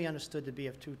really understood to be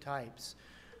of two types.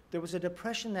 There was a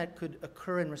depression that could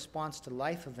occur in response to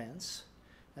life events,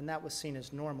 and that was seen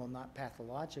as normal, not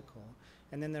pathological.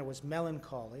 And then there was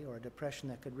melancholy, or a depression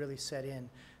that could really set in,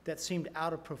 that seemed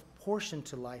out of proportion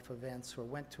to life events or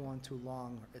went on too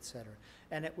long, et cetera.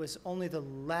 And it was only the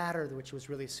latter which was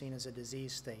really seen as a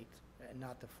disease state, and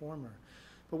not the former.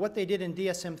 But what they did in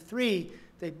DSM-3,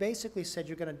 they basically said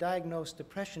you're going to diagnose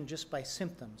depression just by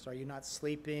symptoms. Are you not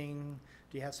sleeping?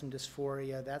 Do you have some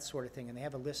dysphoria? That sort of thing. And they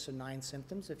have a list of 9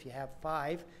 symptoms. If you have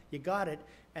 5, you got it.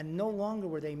 And no longer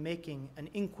were they making an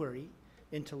inquiry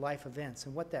into life events.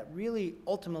 And what that really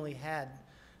ultimately had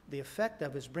the effect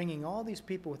of is bringing all these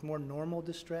people with more normal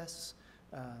distress,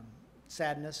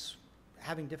 sadness,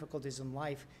 having difficulties in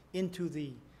life into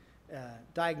the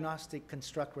diagnostic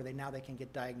construct where now they can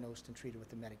get diagnosed and treated with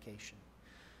the medication.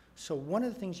 So one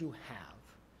of the things you have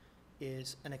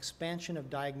is an expansion of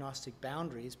diagnostic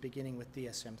boundaries beginning with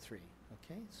DSM-3,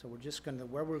 okay? So we're just going to,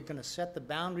 where we're going to set the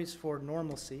boundaries for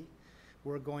normalcy,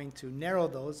 we're going to narrow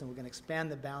those and we're going to expand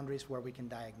the boundaries where we can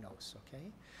diagnose, okay?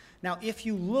 Now, if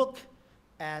you look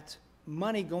at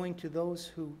money going to those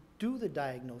who do the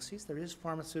diagnoses, there is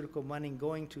pharmaceutical money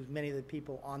going to many of the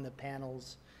people on the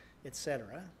panels, et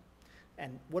cetera.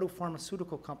 And what do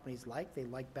pharmaceutical companies like? They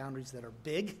like boundaries that are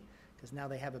big, because now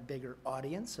they have a bigger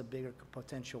audience, a bigger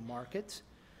potential market.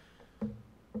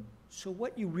 So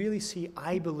what you really see,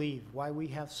 I believe, why we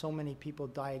have so many people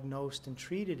diagnosed and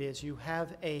treated is you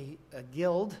have a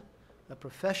guild, a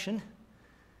profession,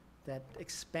 that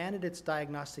expanded its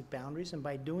diagnostic boundaries, and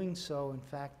by doing so, in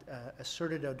fact,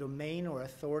 asserted a domain or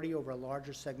authority over a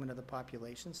larger segment of the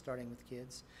population, starting with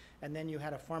kids. And then you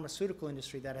had a pharmaceutical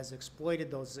industry that has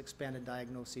exploited those expanded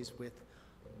diagnoses with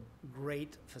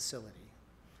great facility.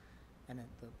 And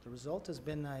the result has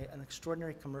been an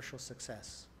extraordinary commercial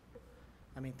success.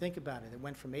 I mean, think about it. It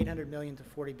went from $800 million to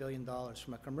 $40 billion.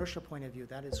 From a commercial point of view,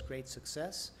 that is great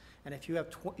success. And if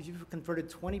you've converted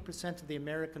 20% of the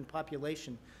American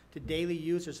population to daily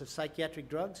users of psychiatric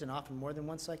drugs, and often more than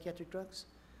one psychiatric drugs,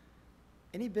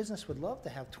 any business would love to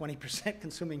have 20%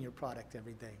 consuming your product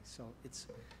every day. So it's,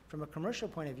 from a commercial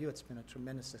point of view, it's been a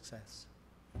tremendous success.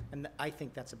 And I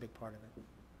think that's a big part of it.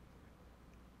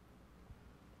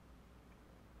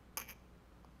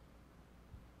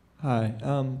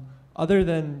 Hi. Other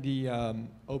than the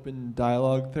open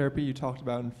dialogue therapy you talked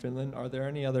about in Finland, are there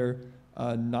any other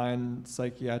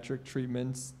non-psychiatric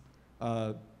treatments,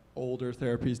 older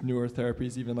therapies, newer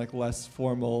therapies, even like less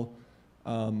formal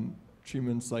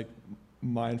treatments like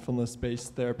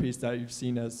mindfulness-based therapies that you've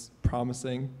seen as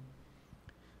promising?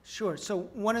 Sure. So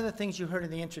one of the things you heard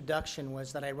in the introduction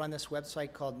was that I run this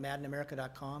website called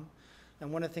madinamerica.com.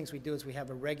 And one of the things we do is we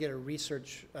have a regular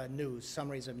research news,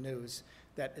 summaries of news,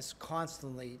 that is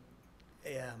constantly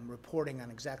reporting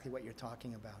on exactly what you're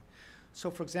talking about.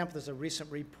 So for example, there's a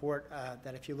recent report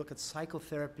that if you look at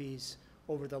psychotherapies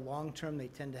over the long term, they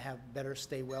tend to have better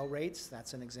stay well rates.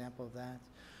 That's an example of that.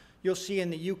 You'll see in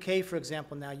the UK, for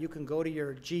example, now you can go to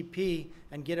your GP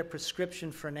and get a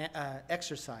prescription for an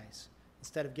exercise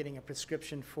instead of getting a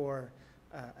prescription for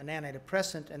an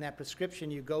antidepressant. And that prescription,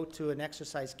 you go to an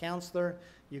exercise counselor,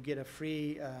 you get a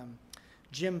free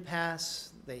gym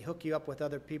pass, they hook you up with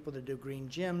other people to do green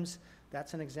gyms.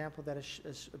 That's an example that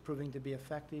is proving to be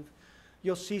effective.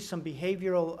 You'll see some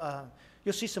behavioral,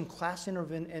 you'll see some class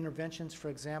interventions. For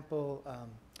example,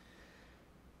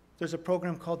 there's a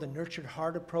program called the Nurtured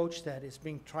Heart Approach that is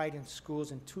being tried in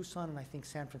schools in Tucson and I think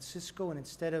San Francisco. And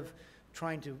instead of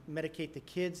trying to medicate the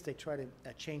kids, they try to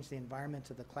change the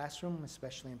environment of the classroom,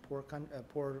 especially in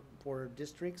poor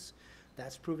districts.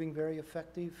 That's proving very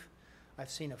effective.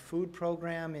 I've seen a food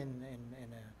program in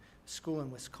a school in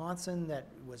Wisconsin that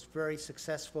was very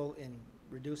successful in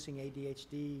reducing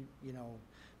ADHD,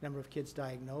 number of kids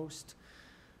diagnosed.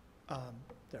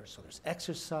 There's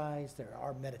exercise, there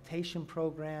are meditation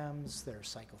programs, there's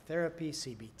psychotherapy,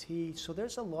 CBT. So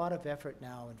there's a lot of effort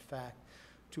now, in fact,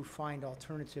 to find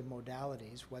alternative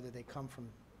modalities, whether they come from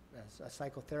a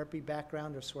psychotherapy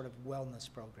background or sort of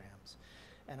wellness programs.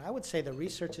 And I would say the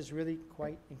research is really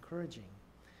quite encouraging.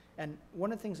 And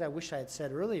one of the things I wish I had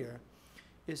said earlier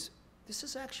is this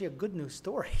is actually a good news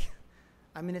story.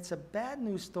 I mean, it's a bad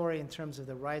news story in terms of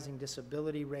the rising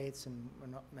disability rates and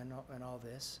all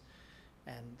this.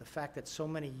 And the fact that so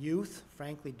many youth,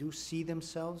 frankly, do see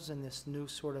themselves in this new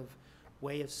sort of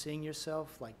way of seeing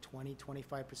yourself, like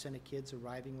 20–25% of kids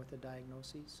arriving with a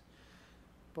diagnosis.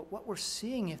 But what we're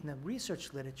seeing in the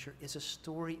research literature is a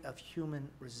story of human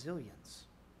resilience,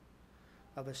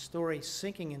 of a story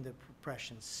sinking into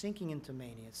depression, sinking into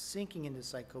mania, sinking into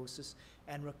psychosis,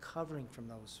 and recovering from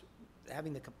those,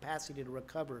 having the capacity to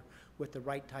recover with the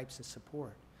right types of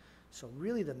support. So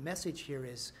really the message here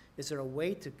is there a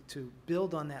way to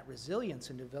build on that resilience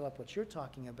and develop what you're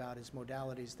talking about as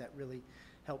modalities that really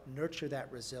help nurture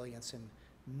that resilience and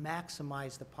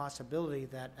maximize the possibility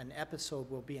that an episode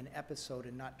will be an episode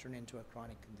and not turn into a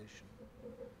chronic condition.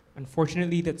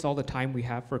 Unfortunately, that's all the time we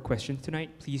have for questions tonight.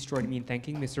 Please join me in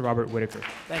thanking Mr. Robert Whitaker.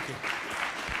 Thank you.